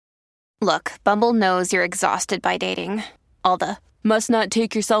Look, Bumble knows you're exhausted by dating. All the must not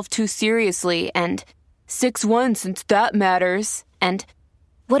take yourself too seriously and 6'1" since that matters. And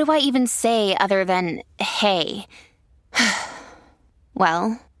what do I even say other than hey?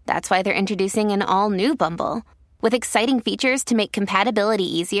 Well, that's why they're introducing an all-new Bumble with exciting features to make compatibility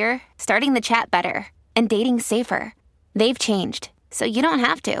easier, starting the chat better, and dating safer. They've changed, so you don't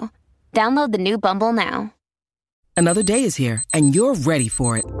have to. Download the new Bumble now. Another day is here, and you're ready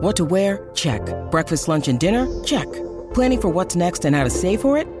for it. What to wear? Check. Breakfast, lunch, and dinner? Check. Planning for what's next and how to save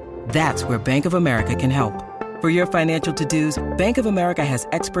for it? That's where Bank of America can help. For your financial to-dos, Bank of America has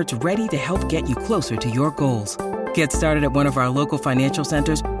experts ready to help get you closer to your goals. Get started at one of our local financial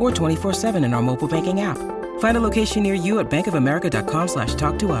centers or 24/7 in our mobile banking app. Find a location near you at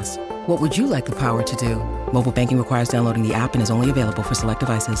bankofamerica.com/talktous. What would you like the power to do? Mobile banking requires downloading the app and is only available for select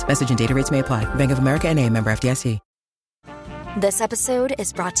devices. Message and data rates may apply. Bank of America N.A., member FDIC. This episode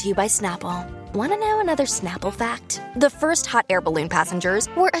is brought to you by Snapple. Want to know another Snapple fact? The first hot air balloon passengers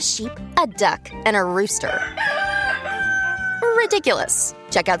were a sheep, a duck, and a rooster. Ridiculous.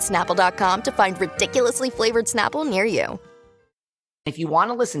 Check out Snapple.com to find ridiculously flavored Snapple near you. If you want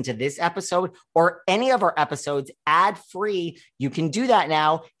to listen to this episode or any of our episodes ad-free, you can do that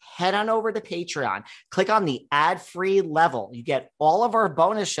now. Head on over to Patreon. Click on the ad-free level. You get all of our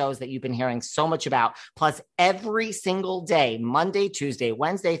bonus shows that you've been hearing so much about. Plus, every single day, Monday, Tuesday,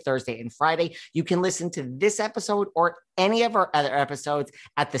 Wednesday, Thursday, and Friday, you can listen to this episode or any of our other episodes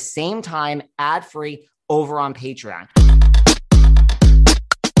at the same time, ad-free, over on Patreon.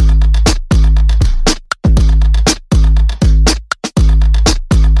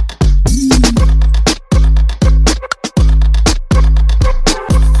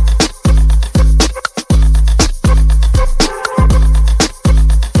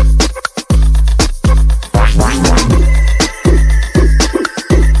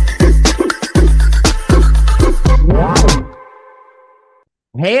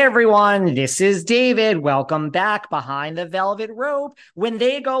 Hey everyone, this is David. Welcome back behind the velvet rope. When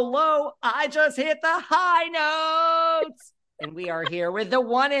they go low, I just hit the high notes. And we are here with the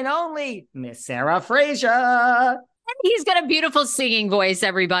one and only Miss Sarah Frazier. He's got a beautiful singing voice,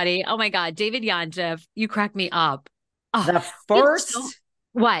 everybody. Oh my God, David Yanjev, you crack me up. Oh, the first...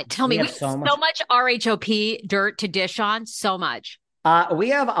 What? Tell me. We We have have so much RHOP dirt to dish on. So much. We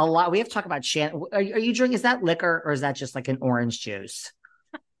have a lot. We have to talk about Shannon. Are you drinking? Is that liquor or is that just like an orange juice?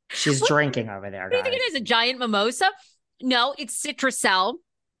 She's drinking over there, guys. What do you think it is? A giant mimosa? No, it's Citrusel.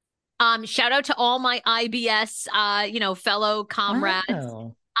 Shout out to all my IBS, fellow comrades.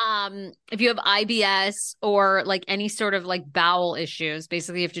 Wow. If you have IBS or like any sort of like bowel issues,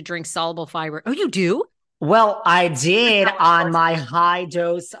 basically you have to drink soluble fiber. Oh, you do? Well, I did on my high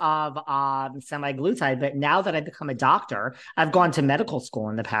dose of semaglutide, but now that I've become a doctor, I've gone to medical school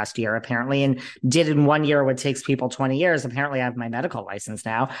in the past year, apparently, and did in 1 year what takes people 20 years. Apparently, I have my medical license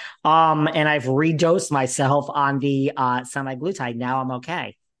now, and I've redosed myself on the semaglutide. Now I'm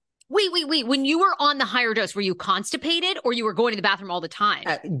okay. Wait. When you were on the higher dose, were you constipated or you were going to the bathroom all the time?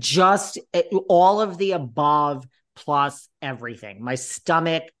 Just all of the above plus everything. My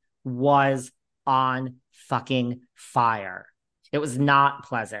stomach was on fucking fire. It was not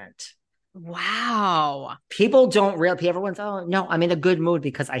pleasant. Wow. People don't really, everyone's, oh, no, I'm in a good mood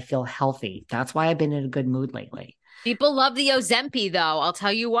because I feel healthy. That's why I've been in a good mood lately. People love the Ozempic, though. I'll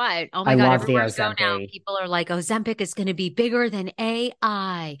tell you what. Oh my I God, love the everywhere I go now, Ozempic. people are like, Ozempic is going to be bigger than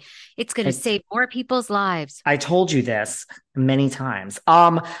AI. It's going to save more people's lives. I told you this many times.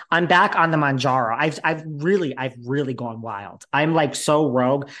 I'm back on the Mounjaro. I've really gone wild. I'm like so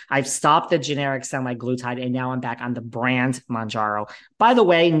rogue. I've stopped the generic semaglutide and now I'm back on the brand Mounjaro. By the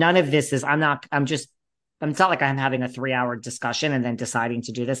way, none of this is, it's not like I'm having a 3-hour discussion and then deciding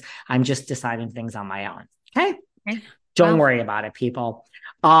to do this. I'm just deciding things on my own. Okay. Don't worry about it, people.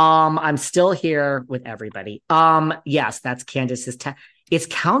 I'm still here with everybody. Yes, that's Candace's. It's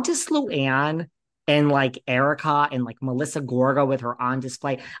Countess Luann and like Erica and like Melissa Gorga with her on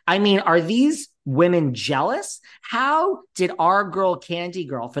display. I mean, are these women jealous? How did our girl Candy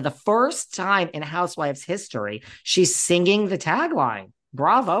Girl, for the first time in Housewives history, she's singing the tagline?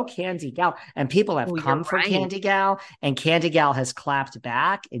 Bravo, Candy Gal. And people have come for Candy Gal, and Candy Gal has clapped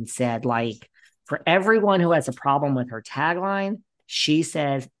back and said, like, for everyone who has a problem with her tagline, she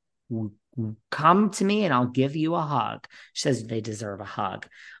says, come to me and I'll give you a hug. She says they deserve a hug.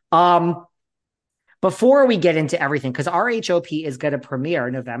 Before we get into everything, because RHOP is going to premiere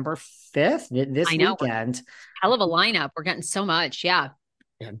November 5th, this weekend. Hell of a lineup. We're getting so much. Yeah.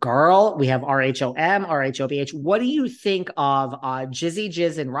 Girl, we have RHOM, RHOBH. What do you think of Jizzy,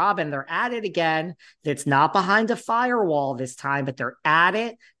 Jiz, and Robin? They're at it again. It's not behind a firewall this time, but they're at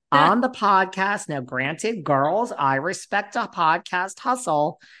it. on the podcast. Now, granted, girls, I respect a podcast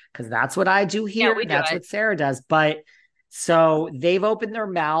hustle because that's what I do here. Yeah, That's what Sarah does. But so they've opened their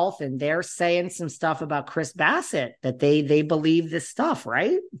mouth and they're saying some stuff about Chris Bassett that they believe this stuff,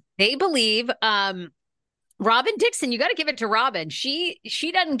 right? They believe Robin Dixon, you got to give it to Robin. She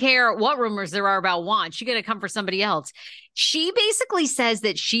doesn't care what rumors there are about Juan. She's going to come for somebody else. She basically says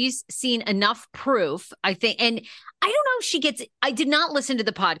that she's seen enough proof, I think. And I don't know if she gets, I did not listen to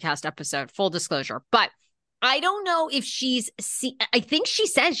the podcast episode, full disclosure, but I don't know if she's seen, I think she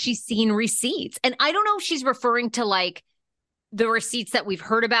says she's seen receipts. And I don't know if she's referring to like the receipts that we've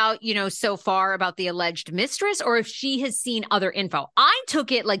heard about, you know, so far about the alleged mistress, or if she has seen other info. I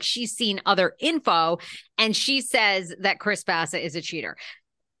took it like she's seen other info, and she says that Chris Bassett is a cheater.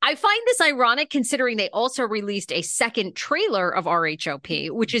 I find this ironic considering they also released a second trailer of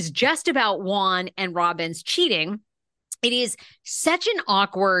RHOP, which is just about Juan and Robin's cheating. It is such an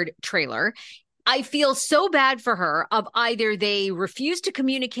awkward trailer. I feel so bad for her of either they refuse to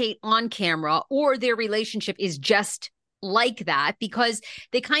communicate on camera or their relationship is just like that, because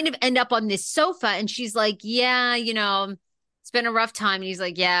they kind of end up on this sofa and she's like, yeah, you know, it's been a rough time. And he's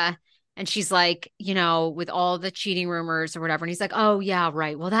like, yeah. And she's like, you know, with all the cheating rumors or whatever. And he's like, oh yeah,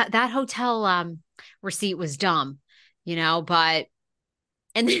 right. Well, that hotel receipt was dumb, you know, but,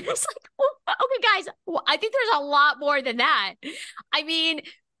 and then it's like, well, okay, guys, I think there's a lot more than that. I mean,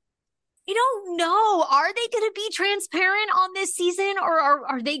 you don't know. Are they going to be transparent on this season, or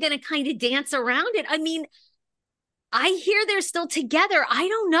are they going to kind of dance around it? I mean, I hear they're still together. I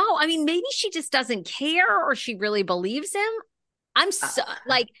don't know. I mean, maybe she just doesn't care, or she really believes him. I'm so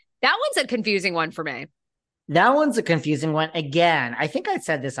like, that one's a confusing one for me. That one's a confusing one. Again, I think I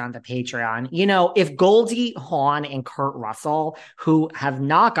said this on the Patreon. You know, if Goldie Hawn and Kurt Russell, who have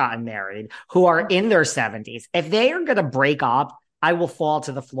not gotten married, who are in their 70s, if they are going to break up, I will fall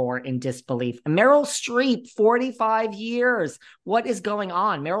to the floor in disbelief. Meryl Streep, 45 years. What is going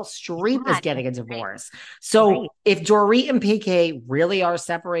on? Meryl Streep is getting a divorce. So if Dorit and PK really are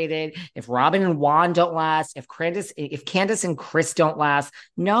separated, if Robin and Juan don't last, if Candace and Chris don't last,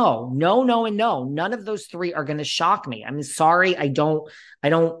 no. None of those three are going to shock me. I'm sorry. I'm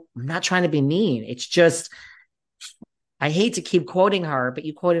not trying to be mean. It's just, I hate to keep quoting her, but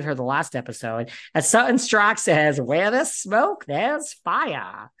you quoted her the last episode. As Sutton Stracke says, where there's smoke, there's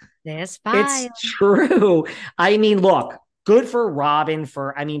fire. There's fire. It's true. I mean, look, good for Robin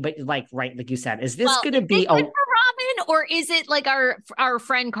but like you said, is this going to be good for Robin, or is it like our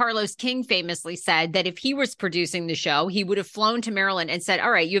friend Carlos King famously said that if he was producing the show, he would have flown to Maryland and said,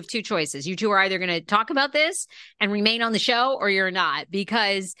 all right, you have two choices. You two are either going to talk about this and remain on the show, or you're not,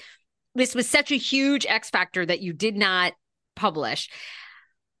 because this was such a huge X factor that you did not publish.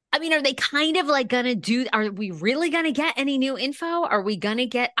 I mean, are they kind of like going to are we really going to get any new info? Are we going to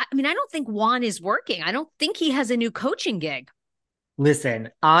get, I mean, I don't think Juan is working. I don't think he has a new coaching gig.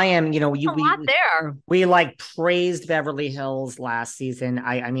 Listen, I am, we like praised Beverly Hills last season.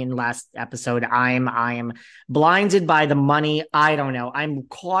 I mean, last episode, I am blinded by the money. I don't know. I'm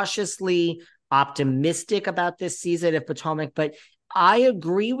cautiously optimistic about this season of Potomac, but I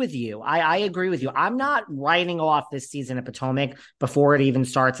agree with you. I agree with you. I'm not writing off this season of Potomac before it even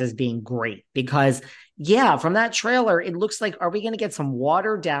starts as being great, because from that trailer, it looks like, are we going to get some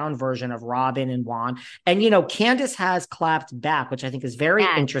watered down version of Robin and Juan? And, Candace has clapped back, which I think is very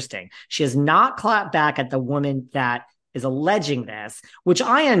interesting. She has not clapped back at the woman that is alleging this, which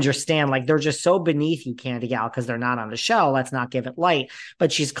I understand. Like, they're just so beneath you, Candy Gal, because they're not on the show. Let's not give it light.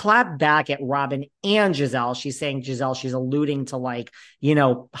 But she's clapped back at Robin and Giselle. She's saying Giselle, she's alluding to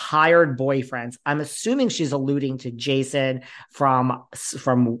hired boyfriends. I'm assuming she's alluding to Jason from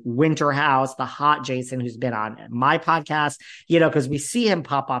Winter House, the hot Jason who's been on my podcast, because we see him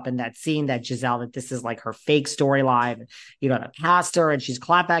pop up in that scene that Giselle, that this is like her fake storyline, the pastor, and she's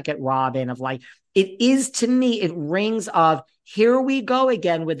clapped back at Robin of like, it is, to me, it rings of, here we go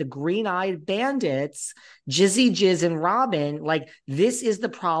again with the green-eyed bandits, Jizzy Jiz and Robin. Like, this is the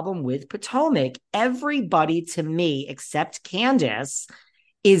problem with Potomac. Everybody, to me, except Candace,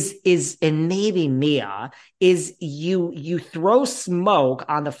 is and maybe Mia, is you throw smoke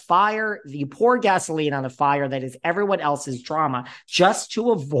on the fire, you pour gasoline on the fire that is everyone else's drama, just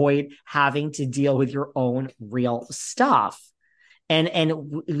to avoid having to deal with your own real stuff.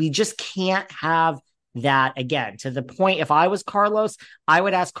 And we just can't have that, again, to the point, if I was Carlos, I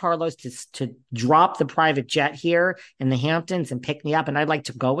would ask Carlos to drop the private jet here in the Hamptons and pick me up. And I'd like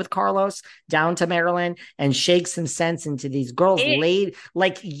to go with Carlos down to Maryland and shake some sense into these girls.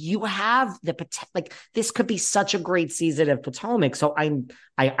 Like you have the potential, like this could be such a great season of Potomac. So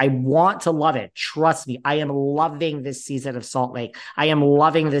I want to love it. Trust me. I am loving this season of Salt Lake. I am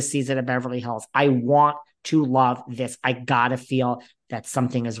loving this season of Beverly Hills. I want to love this. I gotta feel that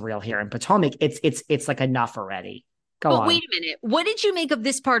something is real here in Potomac. It's like enough already. Go on. Wait a minute. What did you make of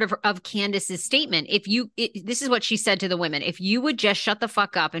this part of Candace's statement? This is what she said to the women. If you would just shut the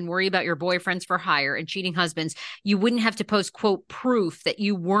fuck up and worry about your boyfriends for hire and cheating husbands, you wouldn't have to post, quote, proof that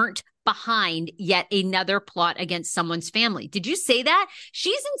you weren't behind yet another plot against someone's family. Did you say that?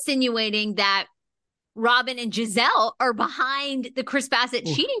 She's insinuating that Robin and Giselle are behind the Chris Bassett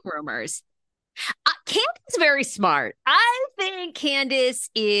cheating rumors. Candace is very smart. I think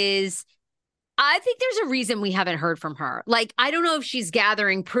there's a reason we haven't heard from her. Like, I don't know if she's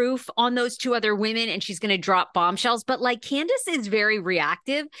gathering proof on those two other women and she's going to drop bombshells, but like Candace is very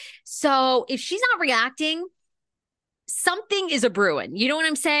reactive. So if she's not reacting, something is a brewing. You know what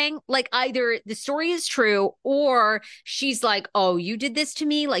I'm saying? Like either the story is true or she's like, oh, you did this to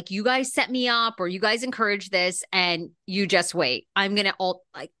me. Like you guys set me up or you guys encouraged this and you just wait. I'm going to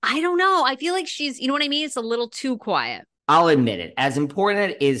I don't know. I feel like she's, you know what I mean? It's a little too quiet. I'll admit it. As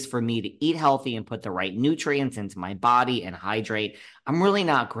important it is for me to eat healthy and put the right nutrients into my body and hydrate, I'm really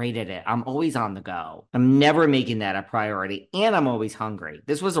not great at it. I'm always on the go. I'm never making that a priority, and I'm always hungry.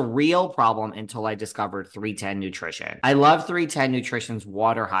 This was a real problem until I discovered 310 Nutrition. I love 310 Nutrition's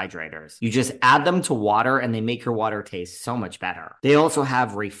water hydrators. You just add them to water and they make your water taste so much better. They also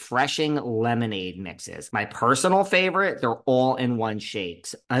have refreshing lemonade mixes. My personal favorite, they're all-in-one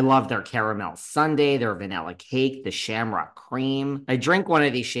shakes. I love their caramel sundae, their vanilla cake, the shamrock cream. I drink one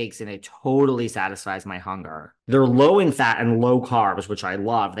of these shakes and it totally satisfies my hunger. They're low in fat and low carbs, which I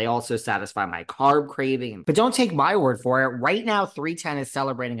love. They also satisfy my carb craving. But don't take my word for it. Right now, 310 is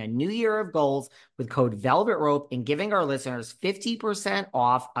celebrating a new year of goals with code Velvet Rope and giving our listeners 50%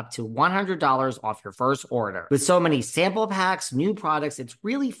 off up to $100 off your first order. With so many sample packs, new products, it's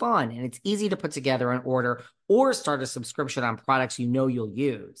really fun and it's easy to put together an order or start a subscription on products you know you'll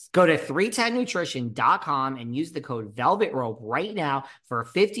use. Go to 310nutrition.com and use the code Velvet Rope right now for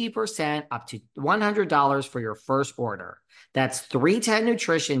 50% up to $100 for your first order. That's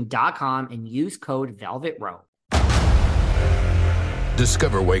 310nutrition.com and use code Velvet Rope.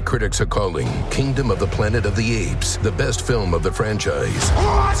 Discover why critics are calling Kingdom of the Planet of the Apes the best film of the franchise.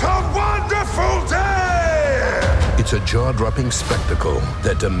 What a wonderful day! It's a jaw-dropping spectacle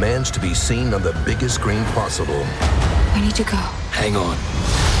that demands to be seen on the biggest screen possible. We need to go. Hang on.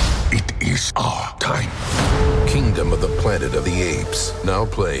 It is our time. Kingdom of the Planet of the Apes. Now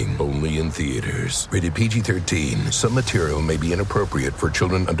playing only in theaters. Rated PG-13. Some material may be inappropriate for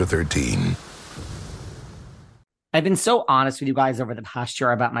children under 13. I've been so honest with you guys over the past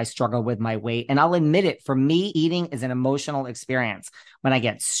year about my struggle with my weight. And I'll admit it, for me, eating is an emotional experience. When I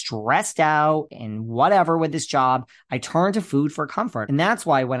get stressed out and whatever with this job, I turn to food for comfort. And that's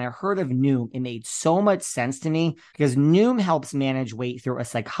why when I heard of Noom, it made so much sense to me because Noom helps manage weight through a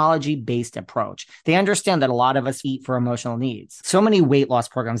psychology-based approach. They understand that a lot of us eat for emotional needs. So many weight loss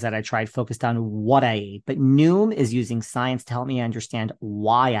programs that I tried focused on what I ate, but Noom is using science to help me understand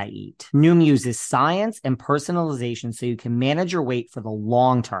why I eat. Noom uses science and personalization so you can manage your weight for the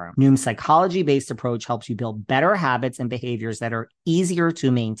long term. Noom's psychology-based approach helps you build better habits and behaviors that are easier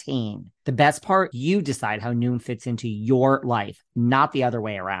to maintain. The best part, you decide how Noom fits into your life, not the other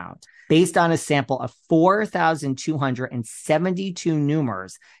way around. Based on a sample of 4,272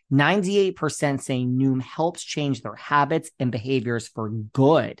 Noomers, 98% say Noom helps change their habits and behaviors for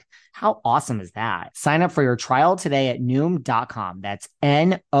good. How awesome is that? Sign up for your trial today at Noom.com. That's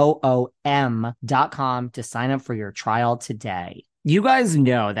Noom.com to sign up for your trial today. You guys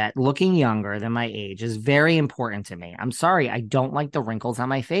know that looking younger than my age is very important to me. I'm sorry, I don't like the wrinkles on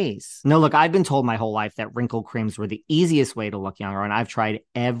my face. No, look, I've been told my whole life that wrinkle creams were the easiest way to look younger, and I've tried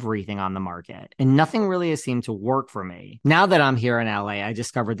everything on the market, and nothing really has seemed to work for me. Now that I'm here in LA, I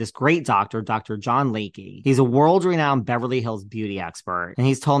discovered this great doctor, Dr. John Lakey. He's a world-renowned Beverly Hills beauty expert, and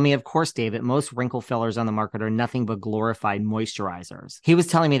he's told me, of course, David, most wrinkle fillers on the market are nothing but glorified moisturizers. He was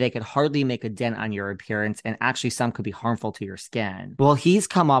telling me they could hardly make a dent on your appearance, and actually some could be harmful to your skin. again. Well, he's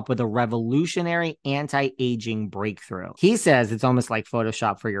come up with a revolutionary anti-aging breakthrough. He says it's almost like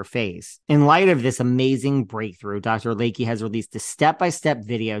Photoshop for your face. In light of this amazing breakthrough, Dr. Lakey has released a step-by-step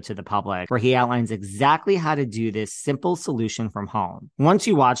video to the public where he outlines exactly how to do this simple solution from home. Once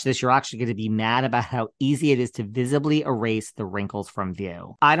you watch this, you're actually going to be mad about how easy it is to visibly erase the wrinkles from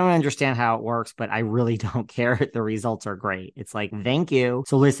view. I don't understand how it works, but I really don't care. The results are great. It's like, thank you.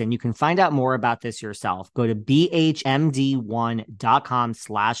 So listen, you can find out more about this yourself. Go to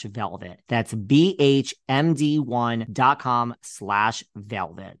bhmd1.com/velvet. That's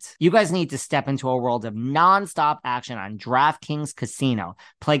bhmd1.com/velvet. You guys need to step into a world of nonstop action on DraftKings Casino.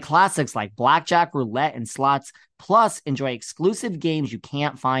 Play classics like blackjack, roulette, and slots, plus enjoy exclusive games you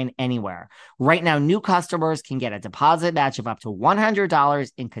can't find anywhere. Right now, new customers can get a deposit match of up to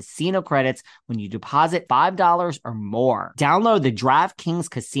 $100 in casino credits when you deposit $5 or more. Download the DraftKings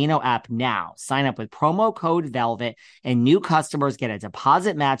Casino app now. Sign up with promo code VELVET, and new customers get a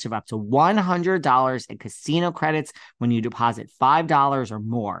deposit match of up to $100 in casino credits when you deposit $5 or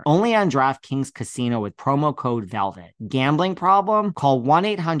more. Only on DraftKings Casino with promo code VELVET. Gambling problem? Call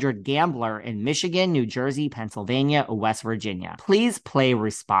 1-800-GAMBLER in Michigan, New Jersey, Pennsylvania, West Virginia. Please play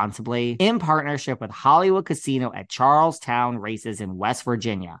responsibly in partnership with Hollywood Casino at Charlestown Races in West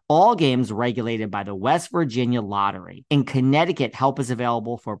Virginia. All games regulated by the West Virginia Lottery. In Connecticut, help is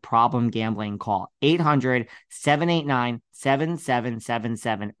available for problem gambling. Call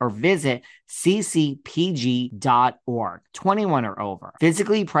 800-789-7777 or visit ccpg.org. 21 or over.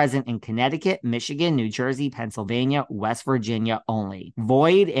 Physically present in Connecticut, Michigan, New Jersey, Pennsylvania, West Virginia only.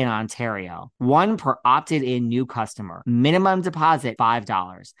 Void in Ontario. One per opted-in new customer. Minimum deposit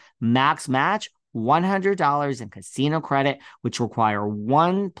 $5. Max match $100 in casino credit, which require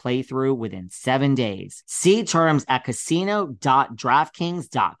one playthrough within 7 days. See terms at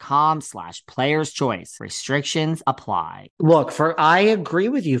casino.draftkings.com/players choice. Restrictions apply. Look, I agree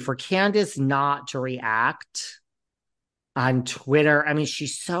with you. For Candace not to react on Twitter, I mean,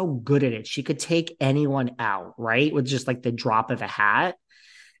 she's so good at it. She could take anyone out, right? With just like the drop of a hat.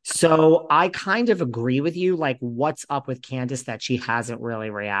 So I kind of agree with you. Like, what's up with Candace that she hasn't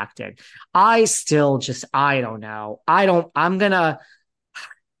really reacted? I don't know. I'm gonna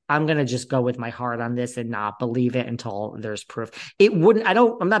just go with my heart on this and not believe it until there's proof. I'm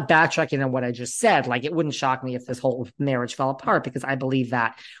not backtracking on what I just said. Like, it wouldn't shock me if this whole marriage fell apart, because I believe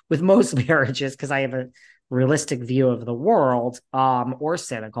that with most marriages, because I have a realistic view of the world, or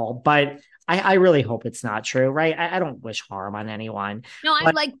cynical, but I really hope it's not true, right? I don't wish harm on anyone. No,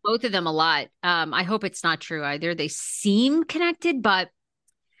 I like both of them a lot. I hope it's not true either. They seem connected, but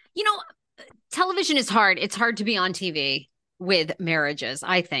television is hard. It's hard to be on TV with marriages,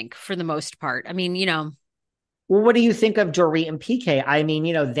 I think, for the most part. I mean, Well, what do you think of Dorit and PK? I mean,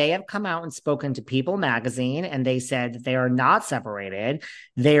 they have come out and spoken to People magazine, and they said that they are not separated.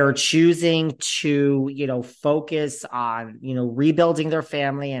 They are choosing to, focus on, rebuilding their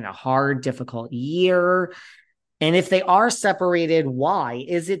family in a hard, difficult year. And if they are separated, why?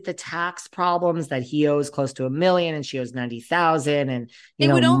 Is it the tax problems that he owes close to $1 million and she owes 90,000 and,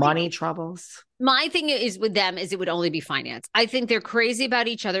 money troubles? My thing is with them is it would only be finance. I think they're crazy about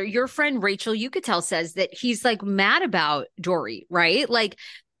each other. Your friend Rachel, you could tell, says that he's like mad about Dorit, right? Like,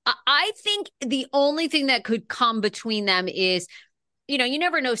 I think the only thing that could come between them is, you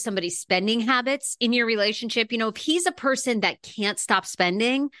never know somebody's spending habits in your relationship. If he's a person that can't stop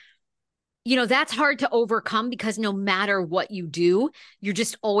spending, that's hard to overcome, because no matter what you do, you're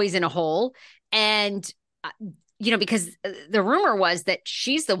just always in a hole. And, because the rumor was that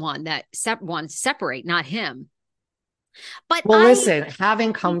she's the one that wants to separate, not him. But listen,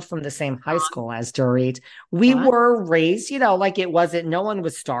 having come from the same high school as Dorit, we were raised, like it wasn't, no one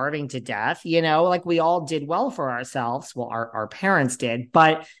was starving to death, like we all did well for ourselves. Well, our parents did,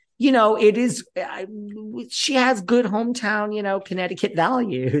 but it is, she has good hometown, Connecticut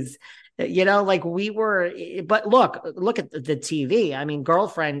values. Like we were, but look at the TV. I mean,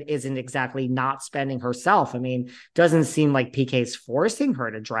 girlfriend isn't exactly not spending herself. I mean, doesn't seem like PK's forcing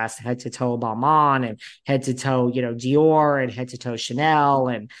her to dress head to toe Balmain and head to toe, Dior and head to toe Chanel.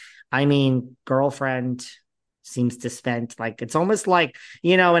 And I mean, girlfriend seems to spend, like, it's almost like,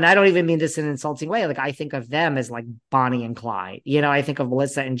 and I don't even mean this in an insulting way. Like, I think of them as like Bonnie and Clyde. I think of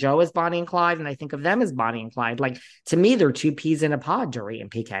Melissa and Joe as Bonnie and Clyde, and I think of them as Bonnie and Clyde. Like, to me, they're two peas in a pod, Dorit and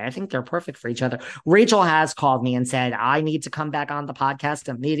PK. I think they're perfect for each other. Rachel has called me and said, I need to come back on the podcast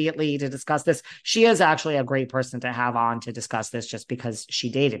immediately to discuss this. She is actually a great person to have on to discuss this, just because she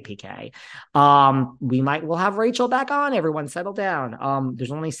dated PK. We'll have Rachel back on. Everyone settle down.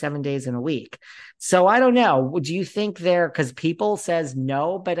 There's only 7 days in a week. So I don't know. Do you think because People says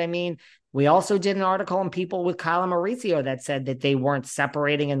no, but I mean, We also did an article on People with Kyle and Mauricio that said that they weren't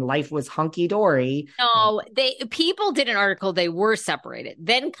separating and life was hunky dory. No, People did an article. They were separated.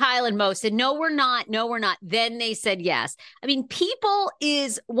 Then Kyle and Mo said, no, we're not. No, we're not. Then they said yes. I mean, People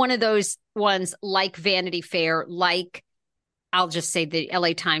is one of those ones like Vanity Fair, like I'll just say the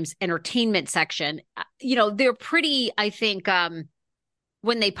LA Times entertainment section. They're pretty, I think,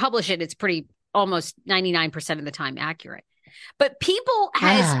 when they publish it, it's pretty almost 99% of the time accurate. But People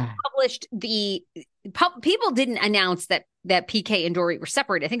has published People didn't announce that PK and Dorit were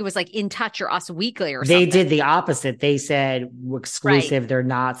separated. I think it was like In Touch or Us Weekly or something. They did the opposite. They said exclusive. Right. They're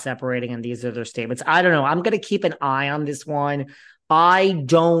not separating, and these are their statements. I don't know. I'm going to keep an eye on this one. I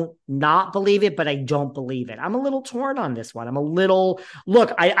don't not believe it, but I don't believe it. I'm a little torn on this one.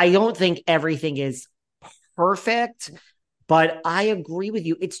 Look, I don't think everything is perfect. But I agree with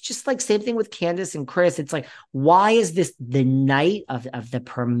you. It's just like same thing with Candace and Chris. It's like, why is this the night of the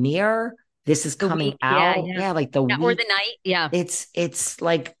premiere? This is coming out. Yeah, like the week. Or the night. Yeah. It's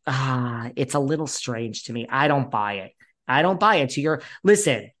like, it's a little strange to me. I don't buy it.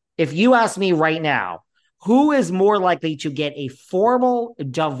 Listen, if you ask me right now, who is more likely to get a formal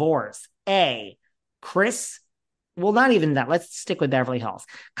divorce? A, Chris. Well, not even that. Let's stick with Beverly Hills.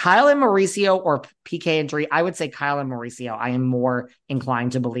 Kyle and Mauricio or PK and Dorit. I would say Kyle and Mauricio, I am more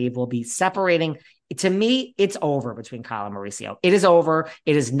inclined to believe will be separating. To me, it's over between Kyle and Mauricio. It is over.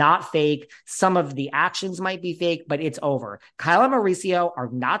 It is not fake. Some of the actions might be fake, but it's over. Kyle and Mauricio are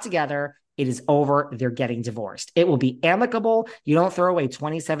not together. It is over. They're getting divorced. It will be amicable. You don't throw away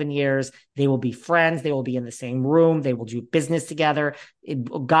 27 years. They will be friends. They will be in the same room. They will do business together.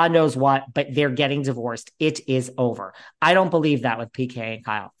 God knows what, but they're getting divorced. It is over. I don't believe that with PK and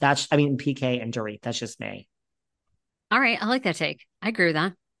Kyle. PK and Dorit. That's just me. All right. I like that take. I agree with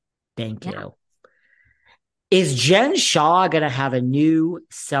that. Thank you. Is Jen Shaw going to have a new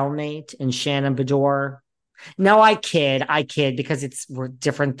cellmate in Shannon Bedore? No, I kid because we're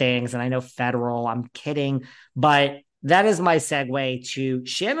different things. And I know federal, I'm kidding, but that is my segue to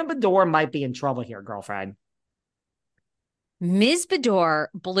Shannon Bedore might be in trouble here, girlfriend. Ms. Bedore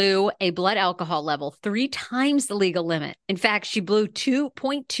blew a blood alcohol level 3 times the legal limit. In fact, she blew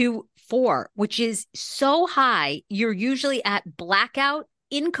 2.24, which is so high. You're usually at blackout,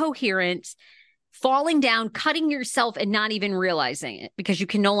 incoherence, falling down, cutting yourself and not even realizing it because you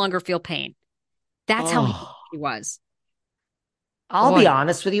can no longer feel pain. That's how he was. I'll be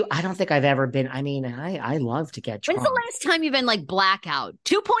honest with you. I don't think I've ever been. I mean, I love to get drunk. When's the last time you've been like blackout?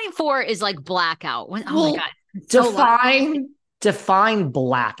 2.4 is like blackout. My God. Define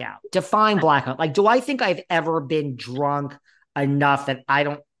blackout. Define blackout. Like, do I think I've ever been drunk enough that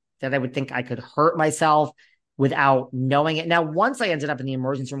I would think I could hurt myself without knowing it? Now, once I ended up in the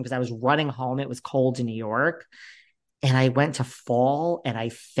emergency room because I was running home. It was cold in New York. And I went to fall and I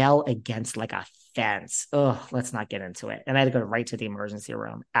fell against like a fence. Ugh, let's not get into it. And I had to go right to the emergency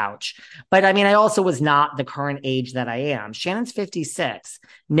room. Ouch. But I mean, I also was not the current age that I am. Shannon's 56.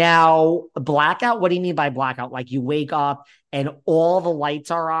 Now, blackout, what do you mean by blackout? Like you wake up and all the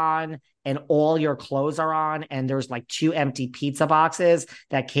lights are on and all your clothes are on and there's like 2 empty pizza boxes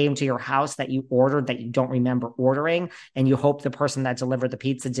that came to your house that you ordered that you don't remember ordering, and you hope the person that delivered the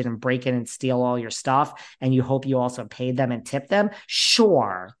pizza didn't break in and steal all your stuff, and you hope you also paid them and tipped them.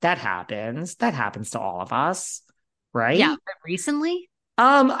 Sure, that happens to all of us, right? Yeah, but recently?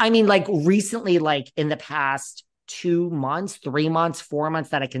 I mean, like recently, like in the past 2 months, 3 months, 4 months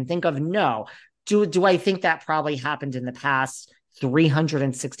that I can think of. No. Do I think that probably happened in the past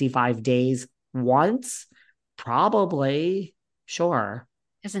 365 days once? Probably. Sure.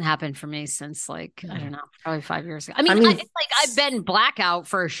 Hasn't happened for me since I don't know, probably 5 years ago. I mean it's like I've been blackout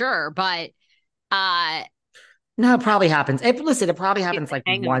for sure, but no, it probably happens. It probably happens like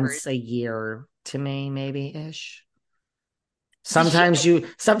once a year to me, maybe ish. Sometimes you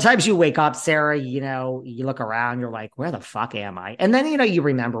wake up, Sarah, you look around, you're like, where the fuck am I? And then, you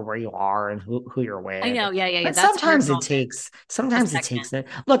remember where you are and who you're with. I know. Yeah. But sometimes it takes it.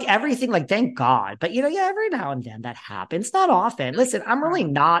 Look, everything, like, thank God. But, every now and then that happens. Not often. Listen, I'm really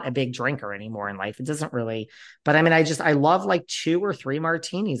not a big drinker anymore in life. It doesn't really, but I mean, I love like 2 or 3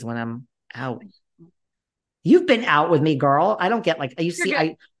 martinis when I'm out. You've been out with me, girl. I don't get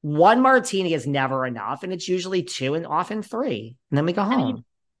one martini is never enough, and it's usually 2 and often 3, and then we go home.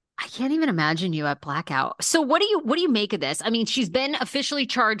 I can't even imagine you at blackout. So what do you make of this? I mean, she's been officially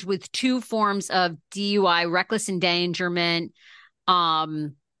charged with 2 forms of DUI, reckless endangerment,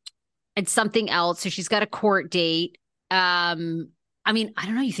 and something else. So she's got a court date. I mean, I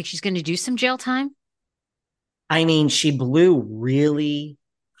don't know. You think she's going to do some jail time? I mean, she blew really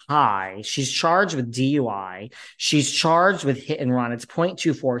high. She's charged with DUI. She's charged with hit and run. It's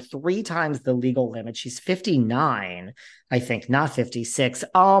 0.24, 3 times the legal limit. She's 59, I think, not 56.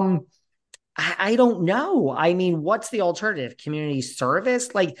 I don't know. I mean, what's the alternative? Community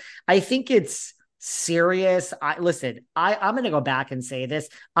service? Like, I think it's serious. I'm going to go back and say this.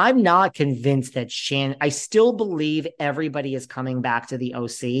 I'm not convinced that Shannon, I still believe everybody is coming back to the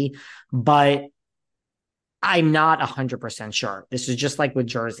OC, but I'm not 100% sure. This is just like with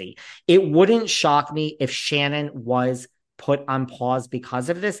Jersey. It wouldn't shock me if Shannon was put on pause because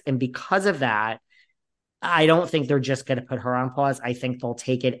of this. And because of that, I don't think they're just going to put her on pause. I think they'll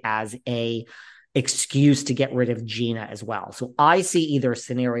take it as a excuse to get rid of Gina as well. So I see either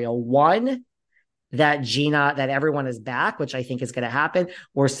scenario one, that everyone is back, which I think is going to happen,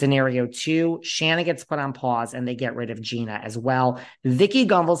 or scenario two, Shannon gets put on pause and they get rid of Gina as well. Vicki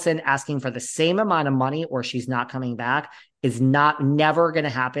Gunvalson asking for the same amount of money or she's not coming back is never going to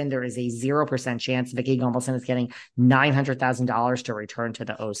happen. There is a 0% chance Vicki Gunvalson is getting $900,000 to return to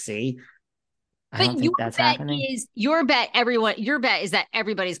the OC. I don't think that's happening. Your bet is that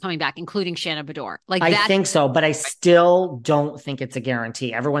everybody's coming back, including Shannon Bedore. I think so, but I still don't think it's a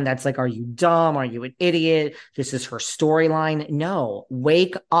guarantee. Everyone that's like, are you dumb? Are you an idiot? This is her storyline. No,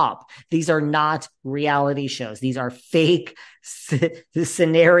 wake up. These are not reality shows. These are fake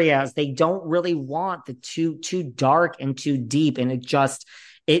scenarios. They don't really want the too dark and too deep. And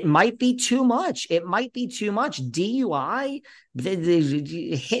it might be too much. It might be too much. DUI,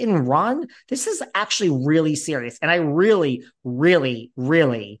 the hit and run. This is actually really serious. And I really, really,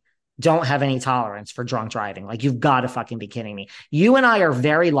 really don't have any tolerance for drunk driving. Like, you've got to fucking be kidding me. You and I are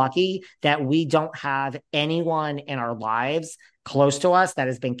very lucky that we don't have anyone in our lives close to us that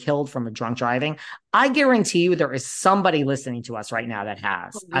has been killed from a drunk driving. I guarantee you there is somebody listening to us right now that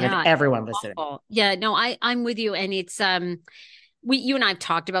has, out of everyone listening. Yeah, no, I'm with you. And it's, you and I have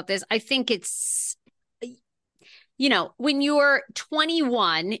talked about this. I think it's, when you're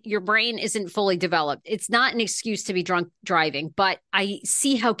 21, your brain isn't fully developed. It's not an excuse to be drunk driving, but I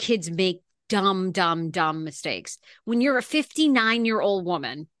see how kids make dumb mistakes. When you're a 59-year-old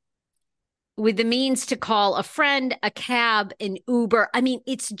woman with the means to call a friend, a cab, an Uber, I mean,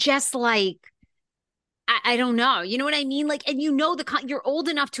 it's just like, I don't know. You know what I mean? Like, and you're old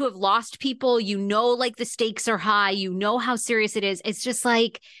enough to have lost people. Like the stakes are high. How serious it is. It's just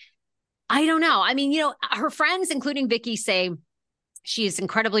like, I don't know. I mean, her friends, including Vicky, say she is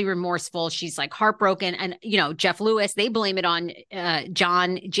incredibly remorseful. She's like heartbroken. And, Jeff Lewis, they blame it on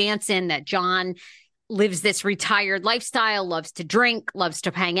John Jansen, that John lives this retired lifestyle, loves to drink, loves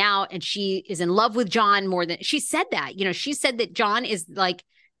to hang out. And she is in love with John more than she said that. She said that John is like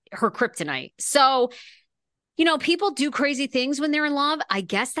her kryptonite. So, people do crazy things when they're in love. I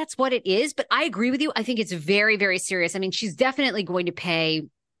guess that's what it is. But I agree with you. I think it's very, very serious. I mean, she's definitely going to pay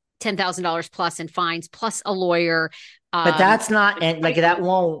 $10,000 plus in fines, plus a lawyer. But that's not, and like that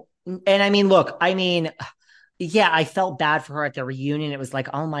won't. And I mean, look, yeah, I felt bad for her at the reunion. It was like,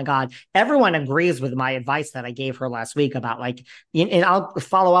 oh my God, everyone agrees with my advice that I gave her last week about and I'll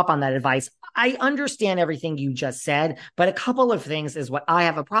follow up on that advice. I understand everything you just said, but a couple of things is what I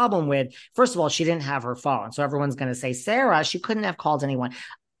have a problem with. First of all, she didn't have her phone. So everyone's going to say, Sarah, she couldn't have called anyone.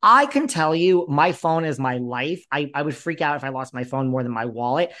 I can tell you my phone is my life. I would freak out if I lost my phone more than my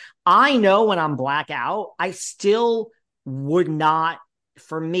wallet. I know when I'm blackout, I still would not,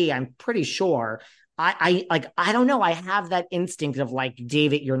 for me, I'm pretty sure. I don't know. I have that instinct of like,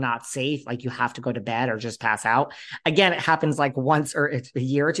 David, you're not safe. Like, you have to go to bed or just pass out. Again, it happens like once or a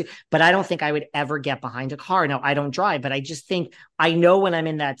year or two, but I don't think I would ever get behind a car. No, I don't drive, but I just think I know when I'm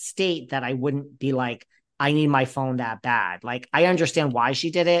in that state that I wouldn't be like, I need my phone that bad. Like, I understand why she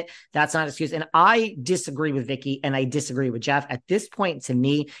did it. That's not an excuse. And I disagree with Vicky and I disagree with Jeff. At this point, to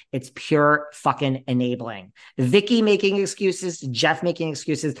me, it's pure fucking enabling. Vicky making excuses, Jeff making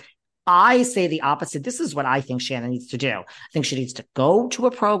excuses. I say the opposite. This is what I think Shannon needs to do. I think she needs to go to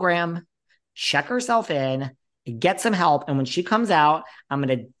a program, check herself in, get some help. And when she comes out, I'm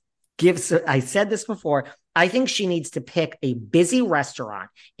going to I said this before, I think she needs to pick a busy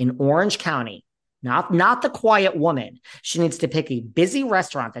restaurant in Orange County, not the quiet woman. She needs to pick a busy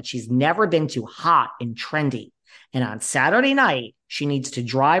restaurant that she's never been to, hot and trendy. And on Saturday night, she needs to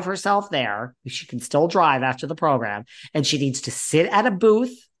drive herself there. She can still drive after the program. And she needs to sit at a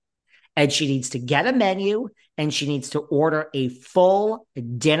booth and she needs to get a menu, and she needs to order a full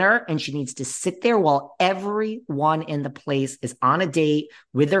dinner, and she needs to sit there while everyone in the place is on a date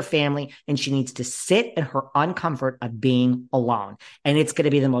with their family, and she needs to sit in her uncomfort of being alone. And it's going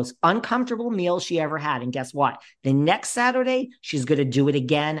to be the most uncomfortable meal she ever had. And guess what? The next Saturday, she's going to do it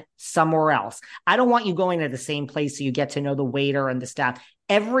again somewhere else. I don't want you going to the same place so you get to know the waiter and the staff.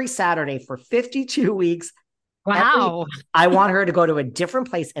 Every Saturday for 52 weeks, Wow. I want her to go to a different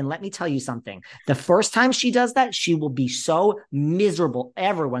place. And let me tell you something. The first time she does that, she will be so miserable.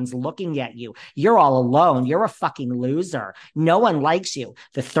 Everyone's looking at you. You're all alone. You're a fucking loser. No one likes you.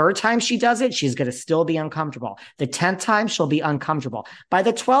 The third time she does it, she's going to still be uncomfortable. The 10th time, she'll be uncomfortable. By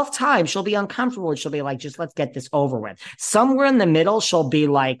the 12th time, she'll be uncomfortable. And she'll be like, just let's get this over with. Somewhere in the middle, she'll be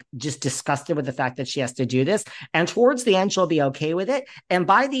like just disgusted with the fact that she has to do this. And towards the end, she'll be okay with it. And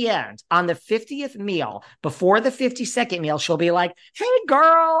by the end, on the 50th meal, before the 52nd meal, she'll be like, hey,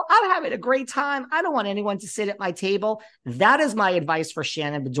 girl, I'm having a great time. I don't want anyone to sit at my table. That is my advice for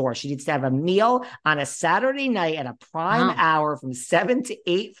Shannon Bedore. She needs to have a meal on a Saturday night at a prime hour from 7 to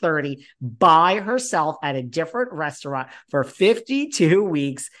 8:30 by herself at a different restaurant for 52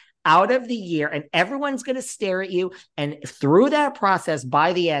 weeks out of the year. And everyone's going to stare at you. And through that process,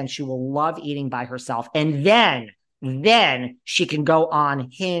 by the end, she will love eating by herself. And then she can go on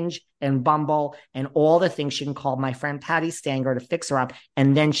Hinge and Bumble and all the things. She can call my friend Patty Stanger to fix her up,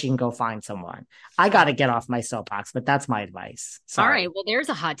 and then she can go find someone. I got to get off my soapbox, but that's my advice. Sorry. All right. Well, there's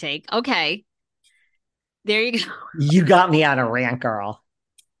a hot take. Okay. There you go. You got me on a rant, girl.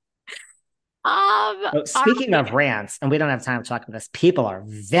 Speaking right. of rants, and we don't have time to talk about this, people are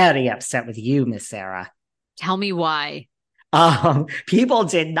very upset with you, Miss Sarah. Tell me why. People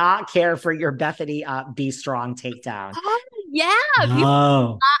did not care for your Bethany Be Strong takedown. Oh, yeah.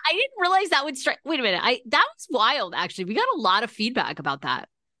 Oh. I didn't realize that would strike. Wait a minute. That was wild, actually. We got a lot of feedback about that.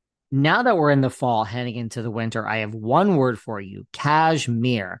 Now that we're in the fall, heading into the winter, I have one word for you: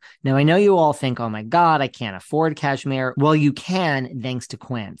 cashmere. Now, I know you all think, oh my God, I can't afford cashmere. Well, you can, thanks to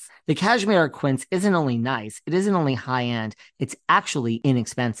Quince. The cashmere at Quince isn't only nice, it isn't only high-end, it's actually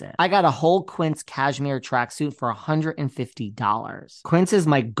inexpensive. I got a whole Quince cashmere tracksuit for $150. Quince is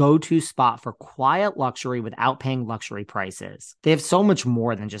my go-to spot for quiet luxury without paying luxury prices. They have so much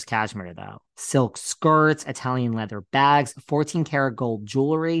more than just cashmere, though. Silk skirts, Italian leather bags, 14-karat gold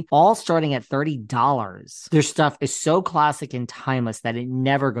jewelry, all starting at $30. Their stuff is so classic and timeless that it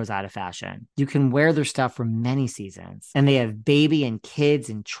never goes out of fashion. You can wear their stuff for many seasons. And they have baby and kids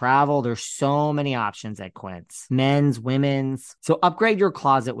and travel. There's so many options at Quince. Men's, women's. So upgrade your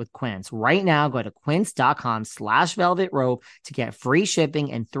closet with Quince. Right now, go to quince.com/velvetrope to get free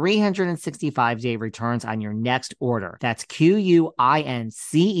shipping and 365-day returns on your next order. That's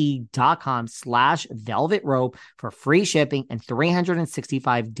QUINCE.com/velvetrope for free shipping and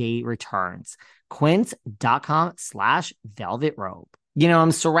 365-day returns. Quince.com/velvetrope. You know,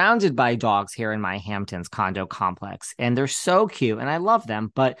 I'm surrounded by dogs here in my Hamptons condo complex, and they're so cute, and I love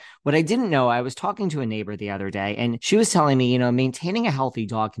them. But what I didn't know, I was talking to a neighbor the other day, and she was telling me, you know, maintaining a healthy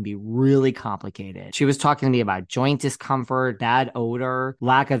dog can be really complicated. She was talking to me about joint discomfort, bad odor,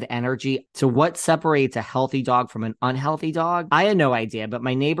 lack of energy. So what separates a healthy dog from an unhealthy dog? I had no idea, but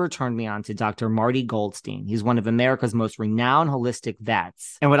my neighbor turned me on to Dr. Marty Goldstein. He's one of America's most renowned holistic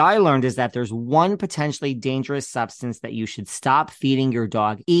vets. And what I learned is that there's one potentially dangerous substance that you should stop feeding your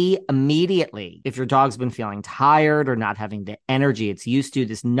dog immediately. If your dog's been feeling tired or not having the energy it's used to,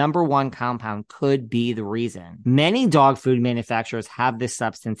 this number one compound could be the reason. Many dog food manufacturers have this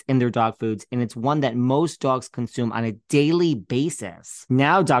substance in their dog foods, and it's one that most dogs consume on a daily basis.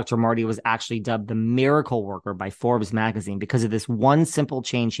 Now, Dr. Marty was actually dubbed the miracle worker by Forbes magazine because of this one simple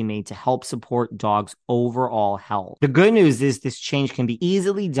change he made to help support dogs' overall health. The good news is this change can be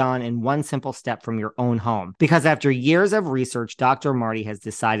easily done in one simple step from your own home, because after years of research, Dr. Marty has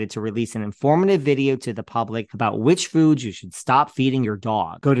decided to release an informative video to the public about which foods you should stop feeding your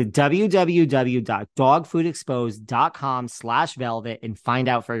dog. Go to www.dogfoodexposed.com/velvet and find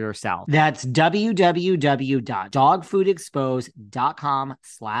out for yourself. That's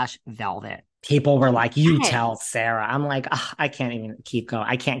www.dogfoodexposed.com/velvet. People were like, you tell Sarah. I'm like, I can't even keep going.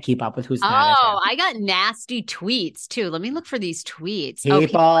 I can't keep up with who's mad at him. I got nasty tweets too. Let me look for these tweets.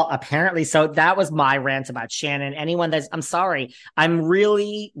 People apparently. So that was my rant about Shannon. Anyone I'm sorry. I'm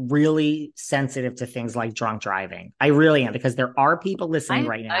really, really sensitive to things like drunk driving. I really am, because there are people listening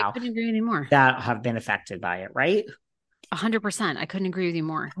right now. I couldn't agree anymore. That have been affected by it, right? 100%. I couldn't agree with you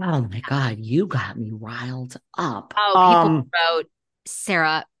more. Oh my God. You got me riled up. People wrote,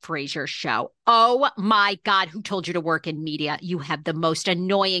 Sarah Fraser's show. Oh my God, who told you to work in media? You have the most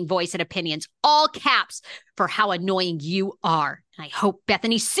annoying voice and opinions, all caps, for how annoying you are. And I hope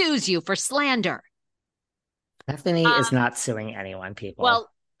Bethany sues you for slander. Bethany is not suing anyone, people. Well,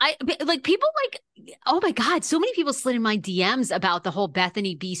 people oh my God, so many people slid in my DMs about the whole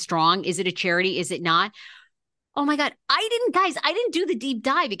Bethany Be Strong. Is it a charity? Is it not? Oh my God. I didn't do the deep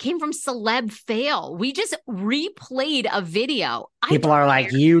dive. It came from Celeb Fail. We just replayed a video. People are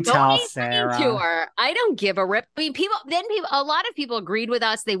like, you tell Sarah. To her. I don't give a rip. I mean, a lot of people agreed with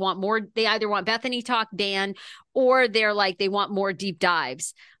us. They want more. They either want Bethany talk Dan, or they're like, they want more deep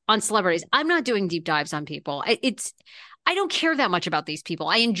dives on celebrities. I'm not doing deep dives on people. I don't care that much about these people.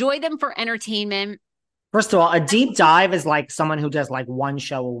 I enjoy them for entertainment. First of all, a deep dive is like someone who does like one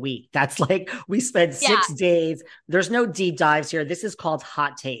show a week. That's like, we spend 6 days. There's no deep dives here. This is called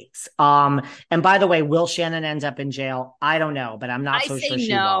hot takes. And by the way, will Shannon end up in jail? I don't know, but I'm not so sure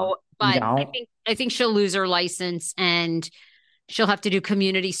she will. But I think she'll lose her license and she'll have to do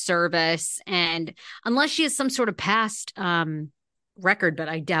community service. And unless she has some sort of past record, but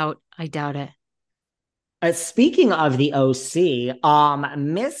I doubt it. Speaking of the OC,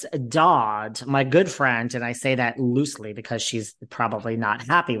 Miss Dodd, my good friend, and I say that loosely because she's probably not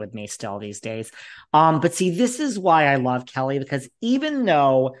happy with me still these days. But see, this is why I love Kelly, because even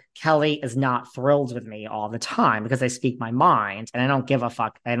though Kelly is not thrilled with me all the time because I speak my mind and I don't give a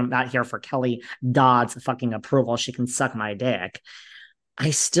fuck, and I'm not here for Kelly Dodd's fucking approval. She can suck my dick.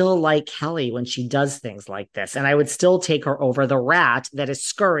 I still like Kelly when she does things like this. And I would still take her over the rat that is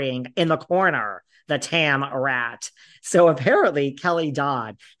scurrying in the corner. The Tam rat. So apparently Kelly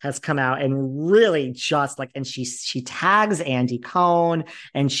Dodd has come out and really just like, and she tags Andy Cohen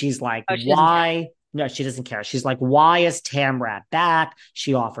and she's like, why? No, she doesn't care. She's like, why is Tam rat back?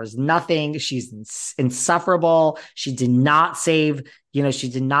 She offers nothing. She's insufferable. She did not save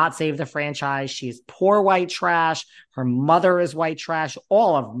the franchise. She's poor white trash. Her mother is white trash.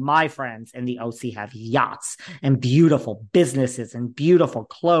 All of my friends in the OC have yachts and beautiful businesses and beautiful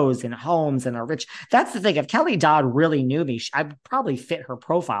clothes and homes and are rich. That's the thing. If Kelly Dodd really knew me, I'd probably fit her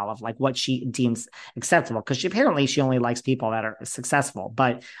profile of like what she deems acceptable, because she only likes people that are successful.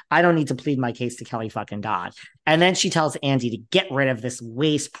 But I don't need to plead my case to Kelly fucking Dodd. And then she tells Andy to get rid of this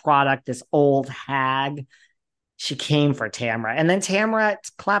waste product, this old hag. She came for Tamra, and then Tamra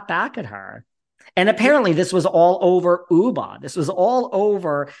clapped back at her. And apparently this was all over Ubah. This was all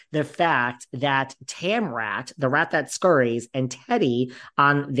over the fact that Tamrat, the rat that scurries, and Teddy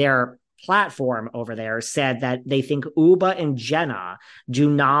on their platform over there said that they think Ubah and Jenna do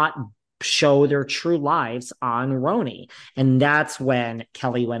not show their true lives on Roni. And that's when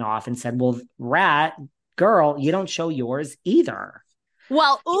Kelly went off and said, well, rat, girl, you don't show yours either.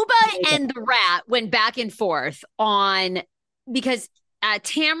 Well, Ubah and the rat went back and forth because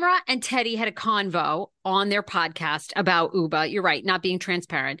Tamra and Teddy had a convo on their podcast about Ubah. You're right, not being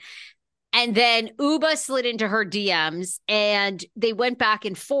transparent. And then Ubah slid into her DMs and they went back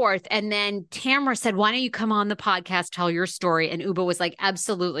and forth. And then Tamra said, why don't you come on the podcast, tell your story? And Ubah was like,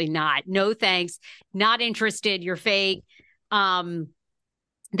 absolutely not. No, thanks. Not interested. You're fake. They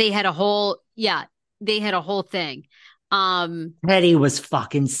had a whole thing. Teddy was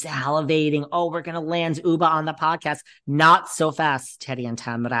fucking salivating. Oh, we're gonna land Ubah on the podcast. Not so fast, Teddy and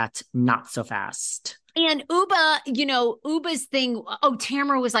Tamrat. Not so fast. And Ubah, Ubah's thing. Oh,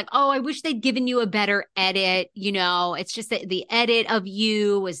 Tamra was like, oh, I wish they'd given you a better edit. It's just that the edit of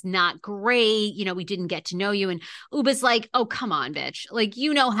you was not great. We didn't get to know you. And Ubah's like, oh, come on, bitch. Like,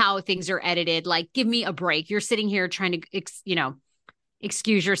 how things are edited. Like, give me a break. You're sitting here trying to,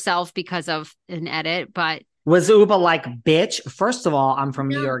 excuse yourself because of an edit, but. Was Ubah like, bitch? First of all, I'm from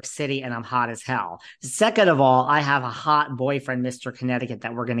New York City and I'm hot as hell. Second of all, I have a hot boyfriend, Mr. Connecticut,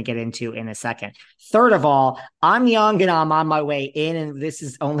 that we're going to get into in a second. Third of all, I'm young and I'm on my way in, and this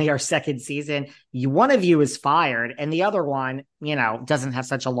is only our second season. One of you is fired, and the other one, doesn't have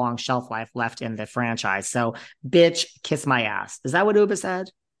such a long shelf life left in the franchise. So, bitch, kiss my ass. Is that what Ubah said?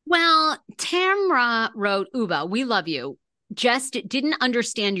 Well, Tamra wrote, Ubah, we love you. Just didn't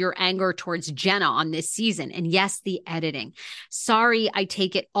understand your anger towards Jenna on this season. And yes, the editing. Sorry, I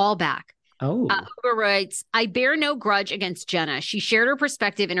take it all back. Oh. Ubah writes, I bear no grudge against Jenna. She shared her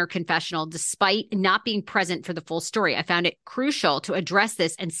perspective in her confessional despite not being present for the full story. I found it crucial to address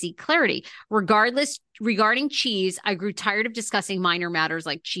this and seek clarity. Regarding Cheese, I grew tired of discussing minor matters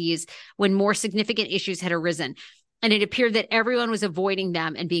like Cheese when more significant issues had arisen. And it appeared that everyone was avoiding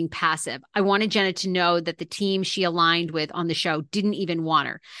them and being passive. I wanted Jenna to know that the team she aligned with on the show didn't even want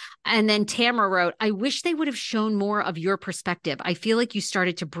her. And then Tamra wrote, I wish they would have shown more of your perspective. I feel like you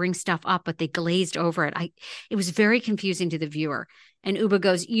started to bring stuff up, but they glazed over it. It was very confusing to the viewer. And Ubah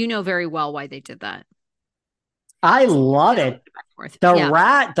goes, you know very well why they did that. I love it.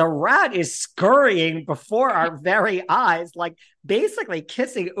 Yeah. The rat is scurrying before our very eyes, like basically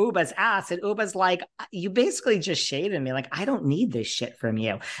kissing Ubah's ass. And Ubah's like, you basically just shaded me. Like, I don't need this shit from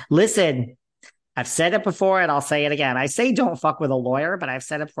you. Listen, I've said it before and I'll say it again. I say don't fuck with a lawyer, but I've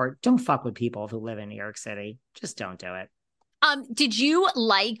said it before. Don't fuck with people who live in New York City. Just don't do it. Did you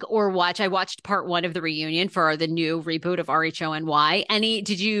like or watch? I watched part 1 of the reunion for the new reboot of RHONY.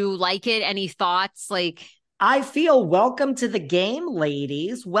 Did you like it? Any thoughts? Like, I feel welcome to the game,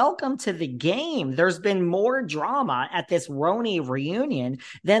 ladies. Welcome to the game. There's been more drama at this RHONY reunion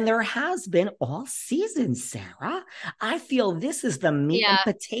than there has been all season, Sarah. I feel this is the meat and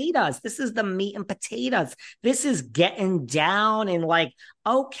potatoes. This is the meat and potatoes. This is getting down and like,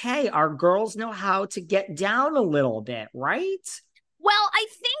 okay, our girls know how to get down a little bit, right? Well, I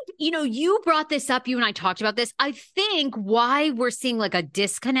think, you brought this up. You and I talked about this. I think why we're seeing like a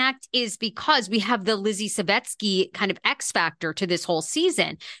disconnect is because we have the Lizzie Savetsky kind of X factor to this whole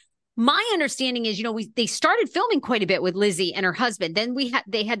season. My understanding is, they started filming quite a bit with Lizzie and her husband. Then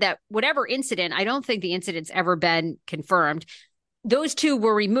they had that whatever incident. I don't think the incident's ever been confirmed. Those two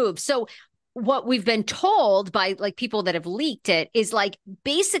were removed. So what we've been told by like people that have leaked it is like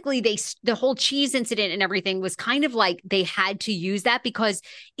basically the whole cheese incident and everything was kind of like they had to use that because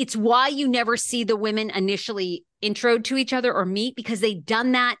it's why you never see the women initially introed to each other or meet, because they'd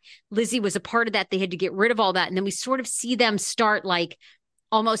done that. Lizzie was a part of that. They had to get rid of all that. And then we sort of see them start like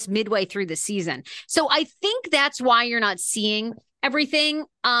almost midway through the season. So I think that's why you're not seeing everything.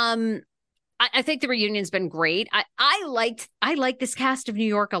 I think the reunion's been great. I like this cast of New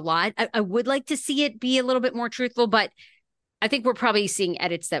York a lot. I would like to see it be a little bit more truthful, but I think we're probably seeing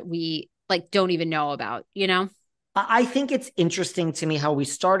edits that we like don't even know about, I think it's interesting to me how we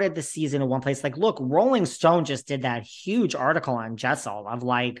started the season in one place. Like, look, Rolling Stone just did that huge article on Jessel of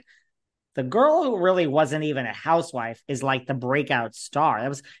like, the girl who really wasn't even a housewife is like the breakout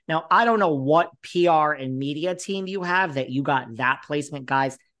star. Now, I don't know what PR and media team you have that you got that placement,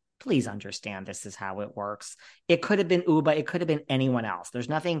 guys. Please understand this is how it works. It could have been Ubah. It could have been anyone else. There's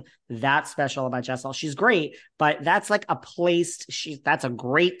nothing that special about Jessel. She's great, but that's like a placed. That's a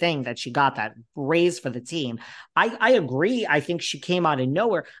great thing that she got that raise for the team. I agree. I think she came out of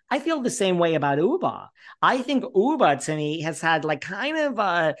nowhere. I feel the same way about Ubah. I think Ubah to me has had like kind of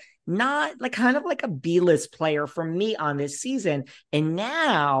a B-list player for me on this season. And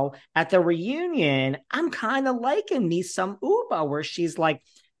now at the reunion, I'm kind of liking me some Ubah where she's like,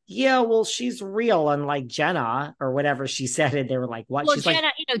 yeah, well, she's real, unlike Jenna or whatever she said. And they were like, what? Well, she's Jenna,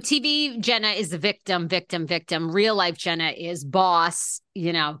 like, TV Jenna is the victim. Real life Jenna is boss,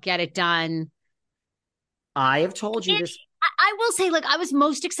 get it done. I have told you this. I will say, like, I was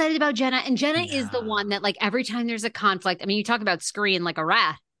most excited about Jenna, and Jenna is the one that, like, every time there's a conflict, I mean, you talk about scurrying like a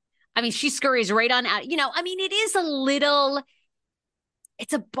rat. I mean, she scurries right on out. It is a little...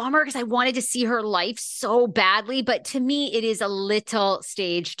 It's a bummer because I wanted to see her life so badly. But to me, it is a little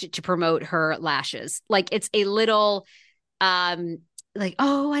staged to promote her lashes. Like it's a little like,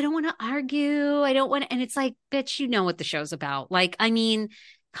 oh, I don't want to argue. I don't want to. And it's like, bitch, you know what the show's about. Like, I mean,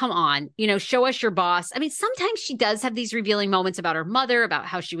 come on, show us your boss. I mean, sometimes she does have these revealing moments about her mother, about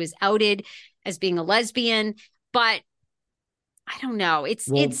how she was outed as being a lesbian. But I don't know. It's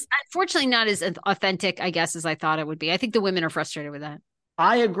unfortunately not as authentic, I guess, as I thought it would be. I think the women are frustrated with that.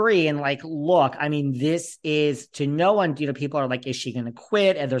 I agree. And like, look, I mean, this is to no one, people are like, is she going to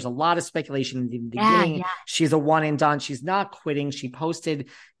quit? And there's a lot of speculation in the beginning. Yeah. She's a one and done. She's not quitting. She posted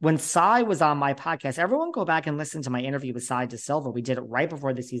when Sai was on my podcast. Everyone go back and listen to my interview with Sai DeSilva. We did it right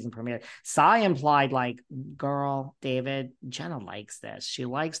before the season premiere. Sai implied like, girl, David, Jenna likes this. She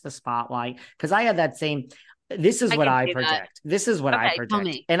likes the spotlight. Cause I had that same, this is what I predict. This is what I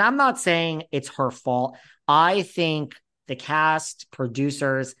predict. And I'm not saying it's her fault. I think the cast,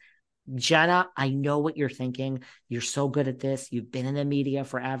 producers, Jenna, I know what you're thinking. You're so good at this. You've been in the media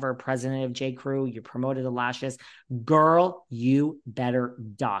forever, president of J. Crew. You promoted the lashes. Girl, you better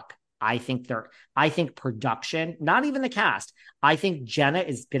duck. I think production, not even the cast. I think Jenna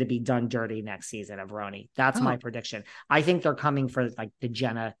is going to be done dirty next season of RHONY. That's my prediction. I think they're coming for like the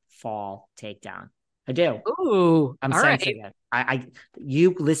Jenna fall takedown. I do. Ooh, I'm sensing it.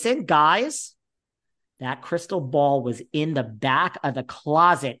 You listen, guys. That crystal ball was in the back of the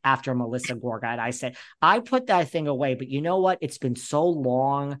closet after Melissa Gorga. And I said, I put that thing away, but you know what? It's been so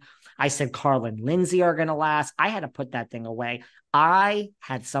long. I said, Carl and Lindsay are going to last. I had to put that thing away. I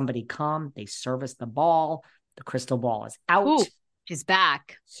had somebody come. They serviced the ball. The crystal ball is out. Ooh, she's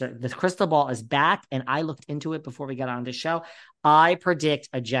back. So the crystal ball is back. And I looked into it before we got on the show. I predict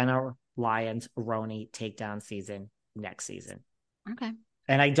a Jenna Lyons RHONY takedown season next season. Okay.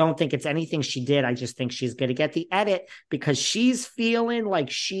 And I don't think it's anything she did. I just think she's going to get the edit because she's feeling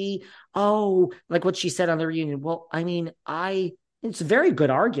like like what she said on the reunion. Well, I mean, it's a very good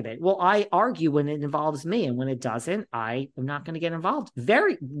argument. Well, I argue when it involves me, and when it doesn't, I am not going to get involved.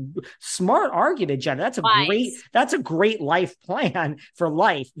 Very smart argument, Jenna. That's a great life plan for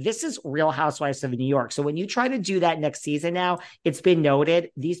life. This is Real Housewives of New York. So when you try to do that next season now, it's been noted,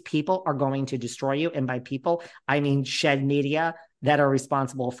 these people are going to destroy you. And by people, I mean shed media that are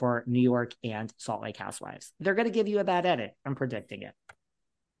responsible for New York and Salt Lake Housewives. They're going to give you a bad edit. I'm predicting it.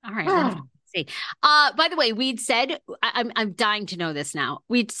 All right. Let's see. By the way, we'd said, I'm dying to know this now.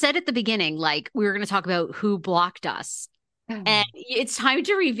 We'd said at the beginning, like we were going to talk about who blocked us. And it's time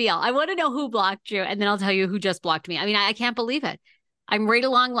to reveal. I want to know who blocked you, and then I'll tell you who just blocked me. I mean, I can't believe it. I'm right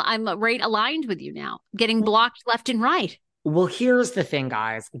aligned with you now, getting blocked left and right. Well, here's the thing,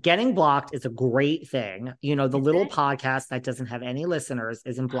 guys. Getting blocked is a great thing. You know, the little podcast that doesn't have any listeners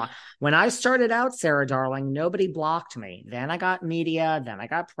isn't blocked. When I started out, Sarah darling, nobody blocked me. Then I got media, then I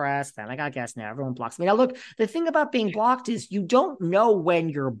got press, then I got guests. Now everyone blocks me. Now, look, the thing about being blocked is you don't know when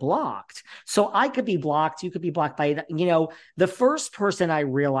you're blocked. So I could be blocked. You could be blocked by, the first person I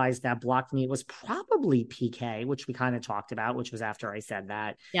realized that blocked me was probably PK, which we kind of talked about, which was after I said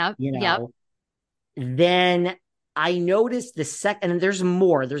that. Yep. Then I noticed the second, and there's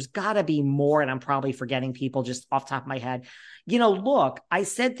more, there's gotta be more. And I'm probably forgetting people just off the top of my head. Look, I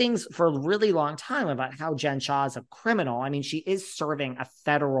said things for a really long time about how Jen Shah is a criminal. I mean, she is serving a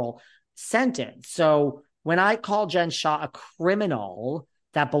federal sentence. So when I call Jen Shah a criminal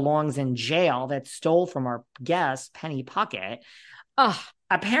that belongs in jail, that stole from our guest, Penny Puckett,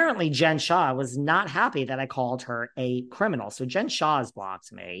 apparently Jen Shah was not happy that I called her a criminal. So Jen Shah has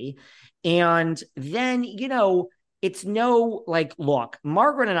blocked me. And then, it's look,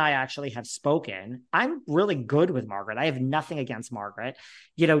 Margaret and I actually have spoken. I'm really good with Margaret. I have nothing against Margaret.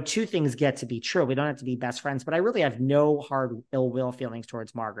 Two things get to be true. We don't have to be best friends, but I really have no hard ill will feelings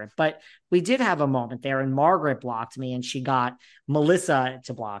towards Margaret. But we did have a moment there, and Margaret blocked me, and she got Melissa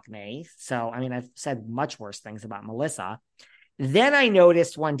to block me. So, I mean, I've said much worse things about Melissa. Then I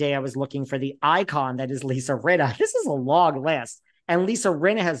noticed one day I was looking for the icon that is Lisa Rinna. This is a long list. And Lisa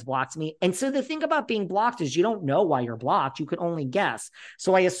Rinna has blocked me. And so the thing about being blocked is you don't know why you're blocked. You could only guess.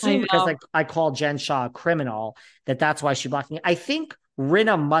 So I assume because I called Jen Shah a criminal, that's why she blocked me. I think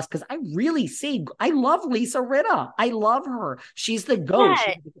Rinna must, because I love Lisa Rinna. I love her. She's the GOAT.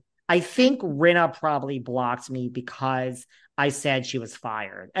 I think Rinna probably blocked me because I said she was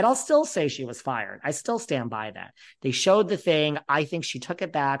fired. And I'll still say she was fired. I still stand by that. They showed the thing. I think she took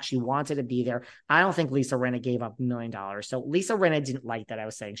it back. She wanted to be there. I don't think Lisa Rinna gave up $1 million. So Lisa Rinna didn't like that I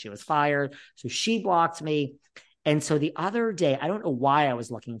was saying she was fired. So she blocked me. And so the other day, I don't know why I was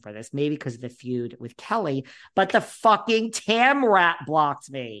looking for this, maybe because of the feud with Kelly, but the fucking Tamra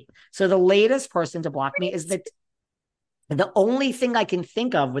blocked me. So the latest person to block me is the only thing I can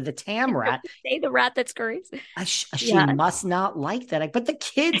think of with the Tamra. Say the rat that's crazy. She must not like that. But the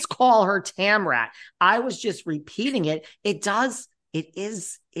kids call her Tamrat. I was just repeating it. It's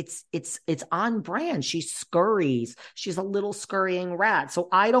on brand. She scurries. She's a little scurrying rat. So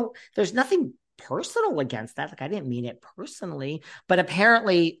there's nothing personal against that. Like, I didn't mean it personally, but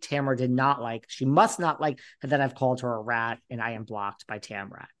apparently Tamra she must not like that I've called her a rat, and I am blocked by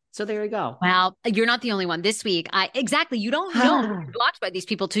Tamra. So there you go. Well, you're not the only one this week. You don't know you're blocked by these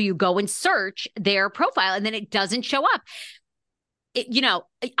people till you go and search their profile, and then it doesn't show up.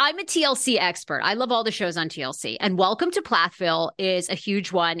 I'm a TLC expert. I love all the shows on TLC, and Welcome to Plathville is a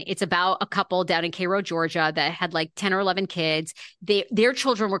huge one. It's about a couple down in Cairo, Georgia, that had like 10 or 11 kids. Their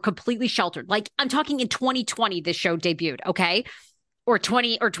children were completely sheltered. Like, I'm talking in 2020, this show debuted, okay? Or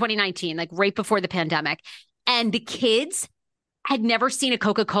 2019, like right before the pandemic. And the kids had never seen a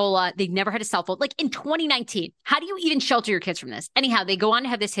Coca-Cola. They'd never had a cell phone. Like, in 2019, how do you even shelter your kids from this? Anyhow, they go on to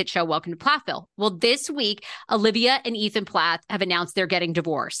have this hit show, Welcome to Plathville. Well, this week, Olivia and Ethan Plath have announced they're getting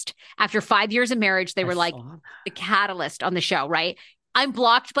divorced. After 5 years of marriage, they were like the catalyst on the show, right? I'm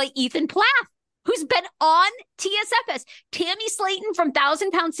blocked by Ethan Plath, who's been on TSFS. Tammy Slayton from 1,000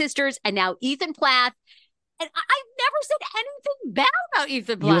 Pound Sisters, and now Ethan Plath. And I've never said anything bad about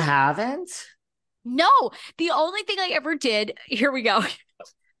Ethan Plath. You haven't? No, the only thing I ever did, here we go.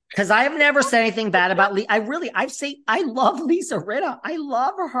 Because I have never said anything bad about I love Lisa Rinna. I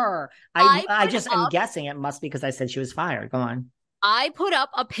love her. I just am guessing it must be because I said she was fired. Go on. I put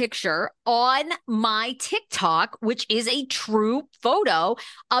up a picture on my TikTok, which is a true photo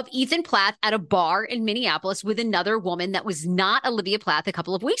of Ethan Plath at a bar in Minneapolis with another woman that was not Olivia Plath a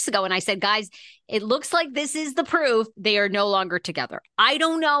couple of weeks ago. And I said, guys, it looks like this is the proof they are no longer together. I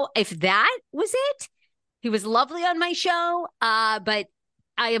don't know if that was it, He was lovely on my show, but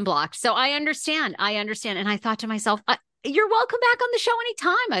I am blocked. So I understand. And I thought to myself, you're welcome back on the show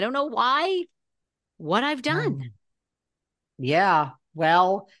anytime. I don't know what I've done. Yeah.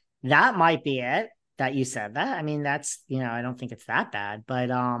 Well, that might be it that you said that. I mean, that's, I don't think it's that bad, but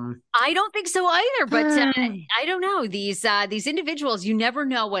I don't think so either. But I don't know. These individuals, you never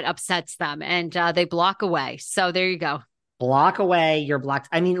know what upsets them, and they block away. So there you go. Block away, you're blocked.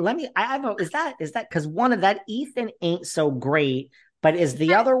 I mean, is that because one of that Ethan ain't so great, but is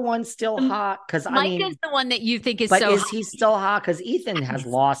the other one still hot? Because Mike is the one that you think is but so is he still hot? Because Ethan has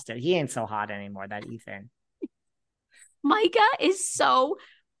lost it. He ain't so hot anymore, that Ethan. Micah is so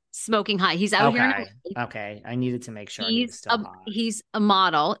smoking hot. He's out here. Okay. I needed to make sure he's still hot. He's a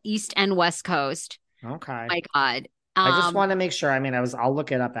model, East and West Coast. Okay. My God. I just want to make sure. I mean, I'll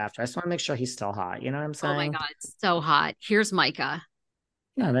look it up after. I just want to make sure he's still hot. You know what I'm saying? Oh my God, so hot. Here's Micah.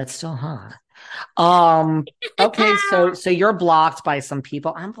 Yeah, that's still hot. Okay, so you're blocked by some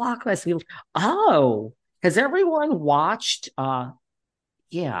people. I'm blocked by some people. Oh, has everyone watched?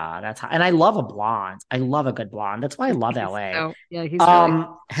 Yeah, that's hot. And I love a blonde. I love a good blonde. That's why I love LA. He's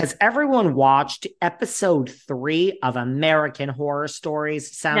has everyone watched episode 3 of American Horror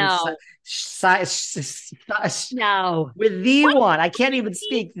Stories? No. With the one. I can't even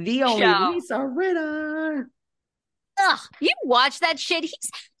speak. The only Lisa Rinna. Ugh, you watch that shit. Who's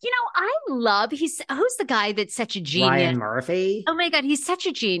the guy that's such a genius? Ryan Murphy. Oh my God, he's such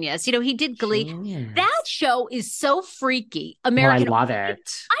a genius. He did Glee. Genius. That show is so freaky. American. I love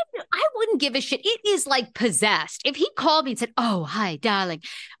it. I wouldn't give a shit. It is like possessed. If he called me and said, "Oh, hi, darling,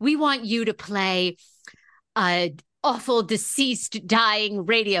 we want you to play a awful deceased, dying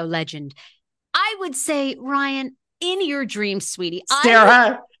radio legend," I would say, Ryan, in your dreams, sweetie.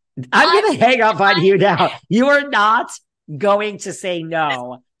 Sarah, I'm going to hang up on you now. You are not going to say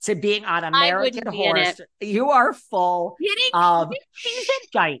no to being on American Horror Story. You are full of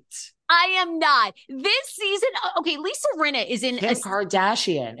shite. I am not. This season, okay, Lisa Rinna is in Kim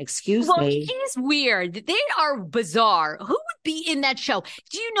Kardashian. Excuse me. She's weird. They are bizarre. Who would be in that show?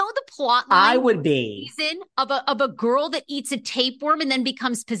 Do you know the plot line? I would be. Season of a girl that eats a tapeworm and then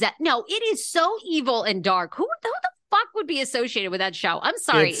becomes possessed. No, it is so evil and dark. Who the fuck would be associated with that show? I'm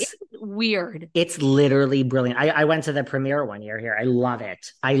sorry. It's weird. It's literally brilliant. I went to the premiere one year here. I love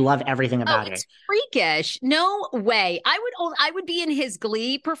it. I love everything about it. It's freakish. No way. I would be in his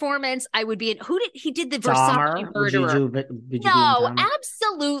Glee performance. I would be in he did the Versace murderer. Would you No,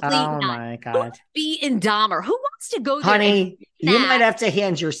 absolutely not. Oh my God. Who would be in Dahmer? Who wants to go there? Honey, you might have to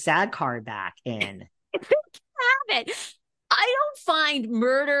hand your SAG card back in. Have it. I don't find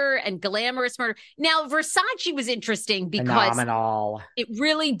murder and glamorous murder. Now, Versace was interesting because phenomenal. It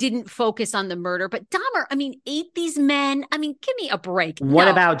really didn't focus on the murder. But Dahmer, ate these men. Give me a break. What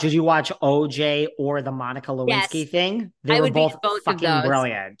about, did you watch OJ or the Monica Lewinsky thing? They were both fucking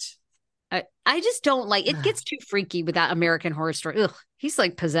brilliant. I just don't like it. Gets too freaky with that American Horror Story. Ugh, he's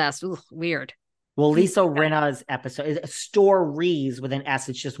like possessed. Ugh, weird. Well, Lisa Rinna's episode is stories with an S.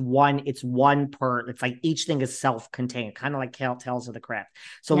 It's just one. It's one per. It's like each thing is self-contained, kind of like Tales of the Crypt.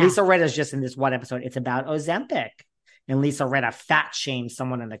 So Lisa Rinna's just in this one episode. It's about Ozempic, and Lisa Rinna fat shames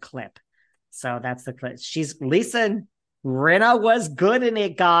someone in the clip. So that's the clip. Lisa Rinna was good in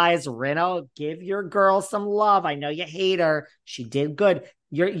it, guys. Rinna, give your girl some love. I know you hate her. She did good.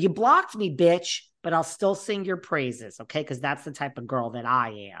 You blocked me, bitch, but I'll still sing your praises, okay? Because that's the type of girl that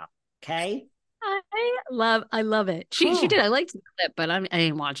I am. Okay. I love it. She did. I liked the clip, but I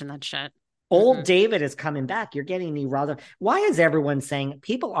ain't watching that shit. Old David is coming back. You're getting me rather. Why is everyone saying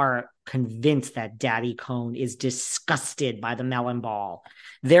people are convinced that Daddy Cone is disgusted by the melon ball?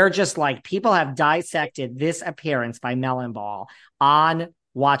 They're just like, people have dissected this appearance by melon ball on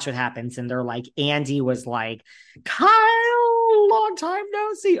Watch What Happens. And they're like, Andy was like, Kyle, long time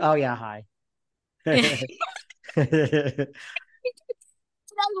no see. Oh yeah. Hi.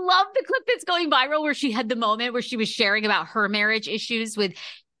 I love the clip that's going viral where she had the moment where she was sharing about her marriage issues with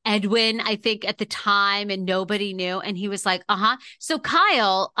Edwin, I think at the time, and nobody knew. And he was like, So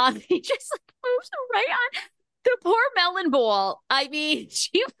Kyle, he just moves right on the poor melon ball.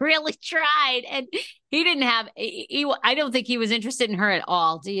 She really tried, and he didn't have, I don't think he was interested in her at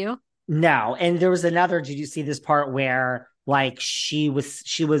all. Do you? No. And there was another, did you see this part where like she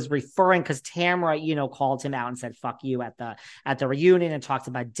was referring, because Tamra, called him out and said, fuck you at the reunion, and talked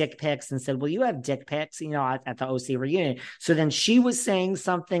about dick pics and said, well, you have dick pics, at the OC reunion. So then she was saying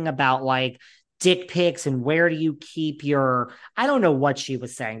something about like dick pics and where do you keep your, I don't know what she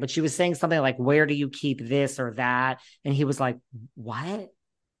was saying, but she was saying something like, where do you keep this or that? And he was like, what?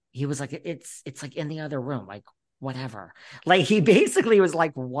 He was like, it's like in the other room. Like, whatever. Like, he basically was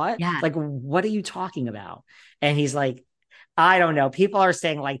like, what? Yeah. Like, what are you talking about? And he's like, I don't know. People are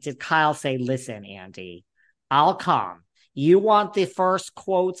saying, like, did Kyle say, listen, Andy, I'll come. You want the first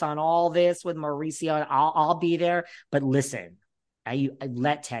quotes on all this with Mauricio, and I'll be there. But listen, I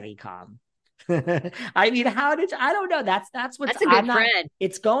let Teddy come. I mean, I don't know. That's a good friend.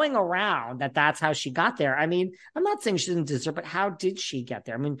 It's going around that's how she got there. I mean, I'm not saying she didn't deserve, but how did she get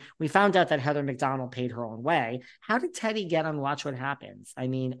there? I mean, we found out that Heather McDonald paid her own way. How did Teddy get on Watch What Happens? I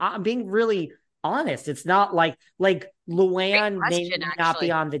mean, I'm being really honest. It's not like Luann may not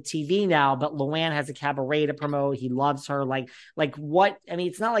be on the TV now, but Luann has a cabaret to promote. He loves her. Like what? I mean,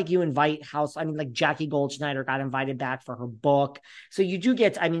 it's not like you invite like Jackie Goldschneider got invited back for her book. So you do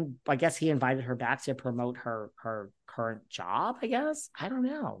get, I mean, I guess he invited her back to promote her current job, I guess. I don't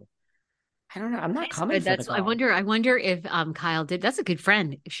know. I'm not coming for the girl. I wonder if Kyle did. That's a good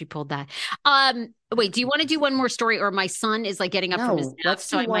friend if she pulled that. Wait, do you want to do one more story, or my son is like getting up from his nap? Let's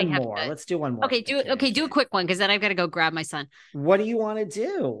do one more. Let's do one more. Okay, do a quick one, because then I've got to go grab my son. What do you want to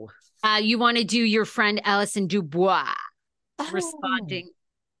do? You want to do your friend Allison Dubois responding.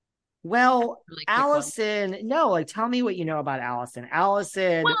 Well, really Allison, tell me what you know about Allison.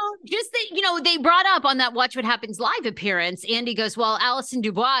 Allison. Well, just that, they brought up on that Watch What Happens live appearance. Andy goes, well, Allison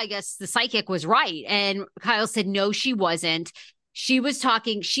Dubois, I guess the psychic was right. And Kyle said, no, she wasn't. She was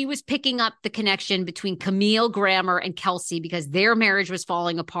picking up the connection between Camille Grammer and Kelsey, because their marriage was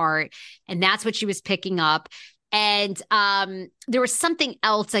falling apart. And that's what she was picking up. And there was something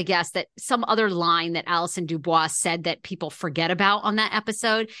else, I guess, that some other line that Allison Dubois said that people forget about on that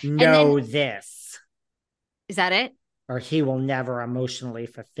episode. This. Is that it? Or he will never emotionally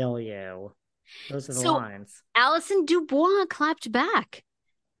fulfill you. Those are the lines. Allison Dubois clapped back.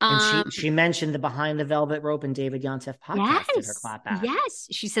 And she mentioned the Behind the Velvet Rope and David Yontef podcast in her clap back. Yes.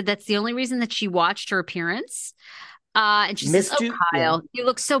 She said that's the only reason that she watched her appearance. And she says, Kyle, you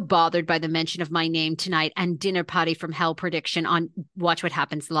look so bothered by the mention of my name tonight and Dinner Party from Hell prediction on Watch What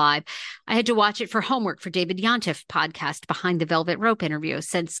Happens Live. I had to watch it for homework for David Yontef podcast Behind the Velvet Rope interview,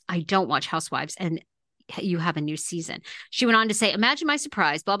 since I don't watch Housewives and you have a new season. She went on to say, imagine my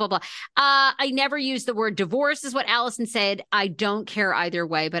surprise, blah, blah, blah. I never used the word divorce is what Allison said. I don't care either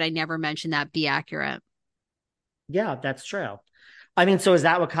way, but I never mentioned that. Be accurate. Yeah, that's true. I mean, so is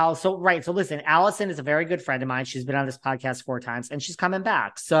that what Kyle? So, right. So listen, Allison is a very good friend of mine. She's been on this podcast 4 times and she's coming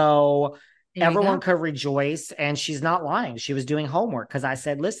back. So everyone could rejoice, and she's not lying. She was doing homework, because I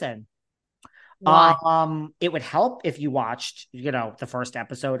said, listen, it would help if you watched, the first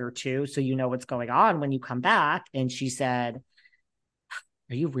episode or 2, so you know what's going on when you come back. And she said,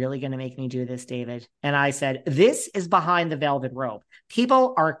 are you really going to make me do this, David? And I said, this is Behind the Velvet Rope.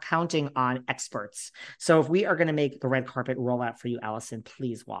 People are counting on experts. So if we are going to make the red carpet roll out for you, Allison,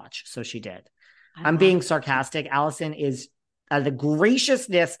 please watch. So she did. I'm being sarcastic. Allison is, the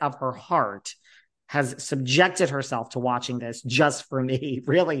graciousness of her heart, has subjected herself to watching this just for me.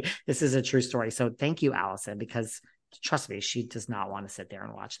 Really, this is a true story. So thank you, Allison, because trust me, she does not want to sit there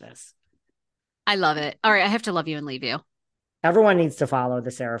and watch this. I love it. All right, I have to love you and leave you. Everyone needs to follow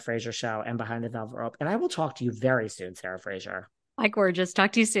the Sarah Fraser Show and Behind the Velvet Rope. And I will talk to you very soon, Sarah Fraser. Bye, gorgeous.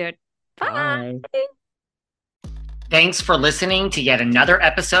 Talk to you soon. Bye. Thanks for listening to yet another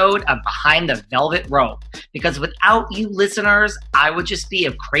episode of Behind the Velvet Rope. Because without you listeners, I would just be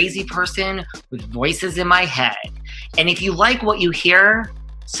a crazy person with voices in my head. And if you like what you hear,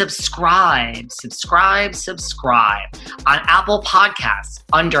 subscribe on Apple Podcasts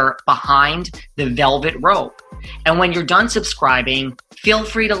under Behind the Velvet Rope. And when you're done subscribing, feel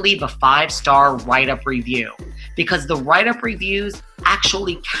free to leave a 5-star write-up review, because the write-up reviews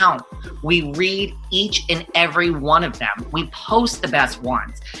actually count. We read each and every one of them. We post the best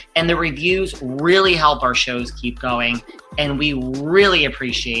ones, and the reviews really help our shows keep going. And we really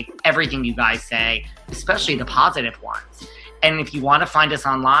appreciate everything you guys say, especially the positive ones. And if you want to find us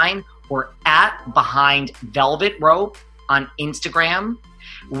online, we're at Behind Velvet Rope on Instagram.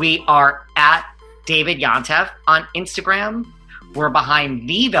 We are at David Yontef on Instagram. We're Behind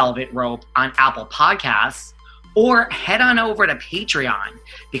the Velvet Rope on Apple Podcasts. Or head on over to Patreon,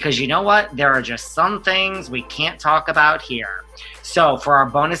 because you know what? There are just some things we can't talk about here. So for our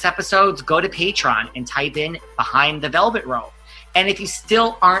bonus episodes, go to Patreon and type in Behind the Velvet Rope. And if you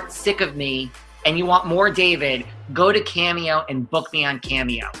still aren't sick of me and you want more David, go to Cameo and book me on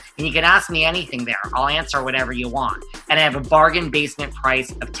Cameo. And you can ask me anything there. I'll answer whatever you want. And I have a bargain basement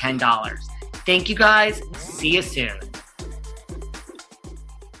price of $10. Thank you guys. See you soon.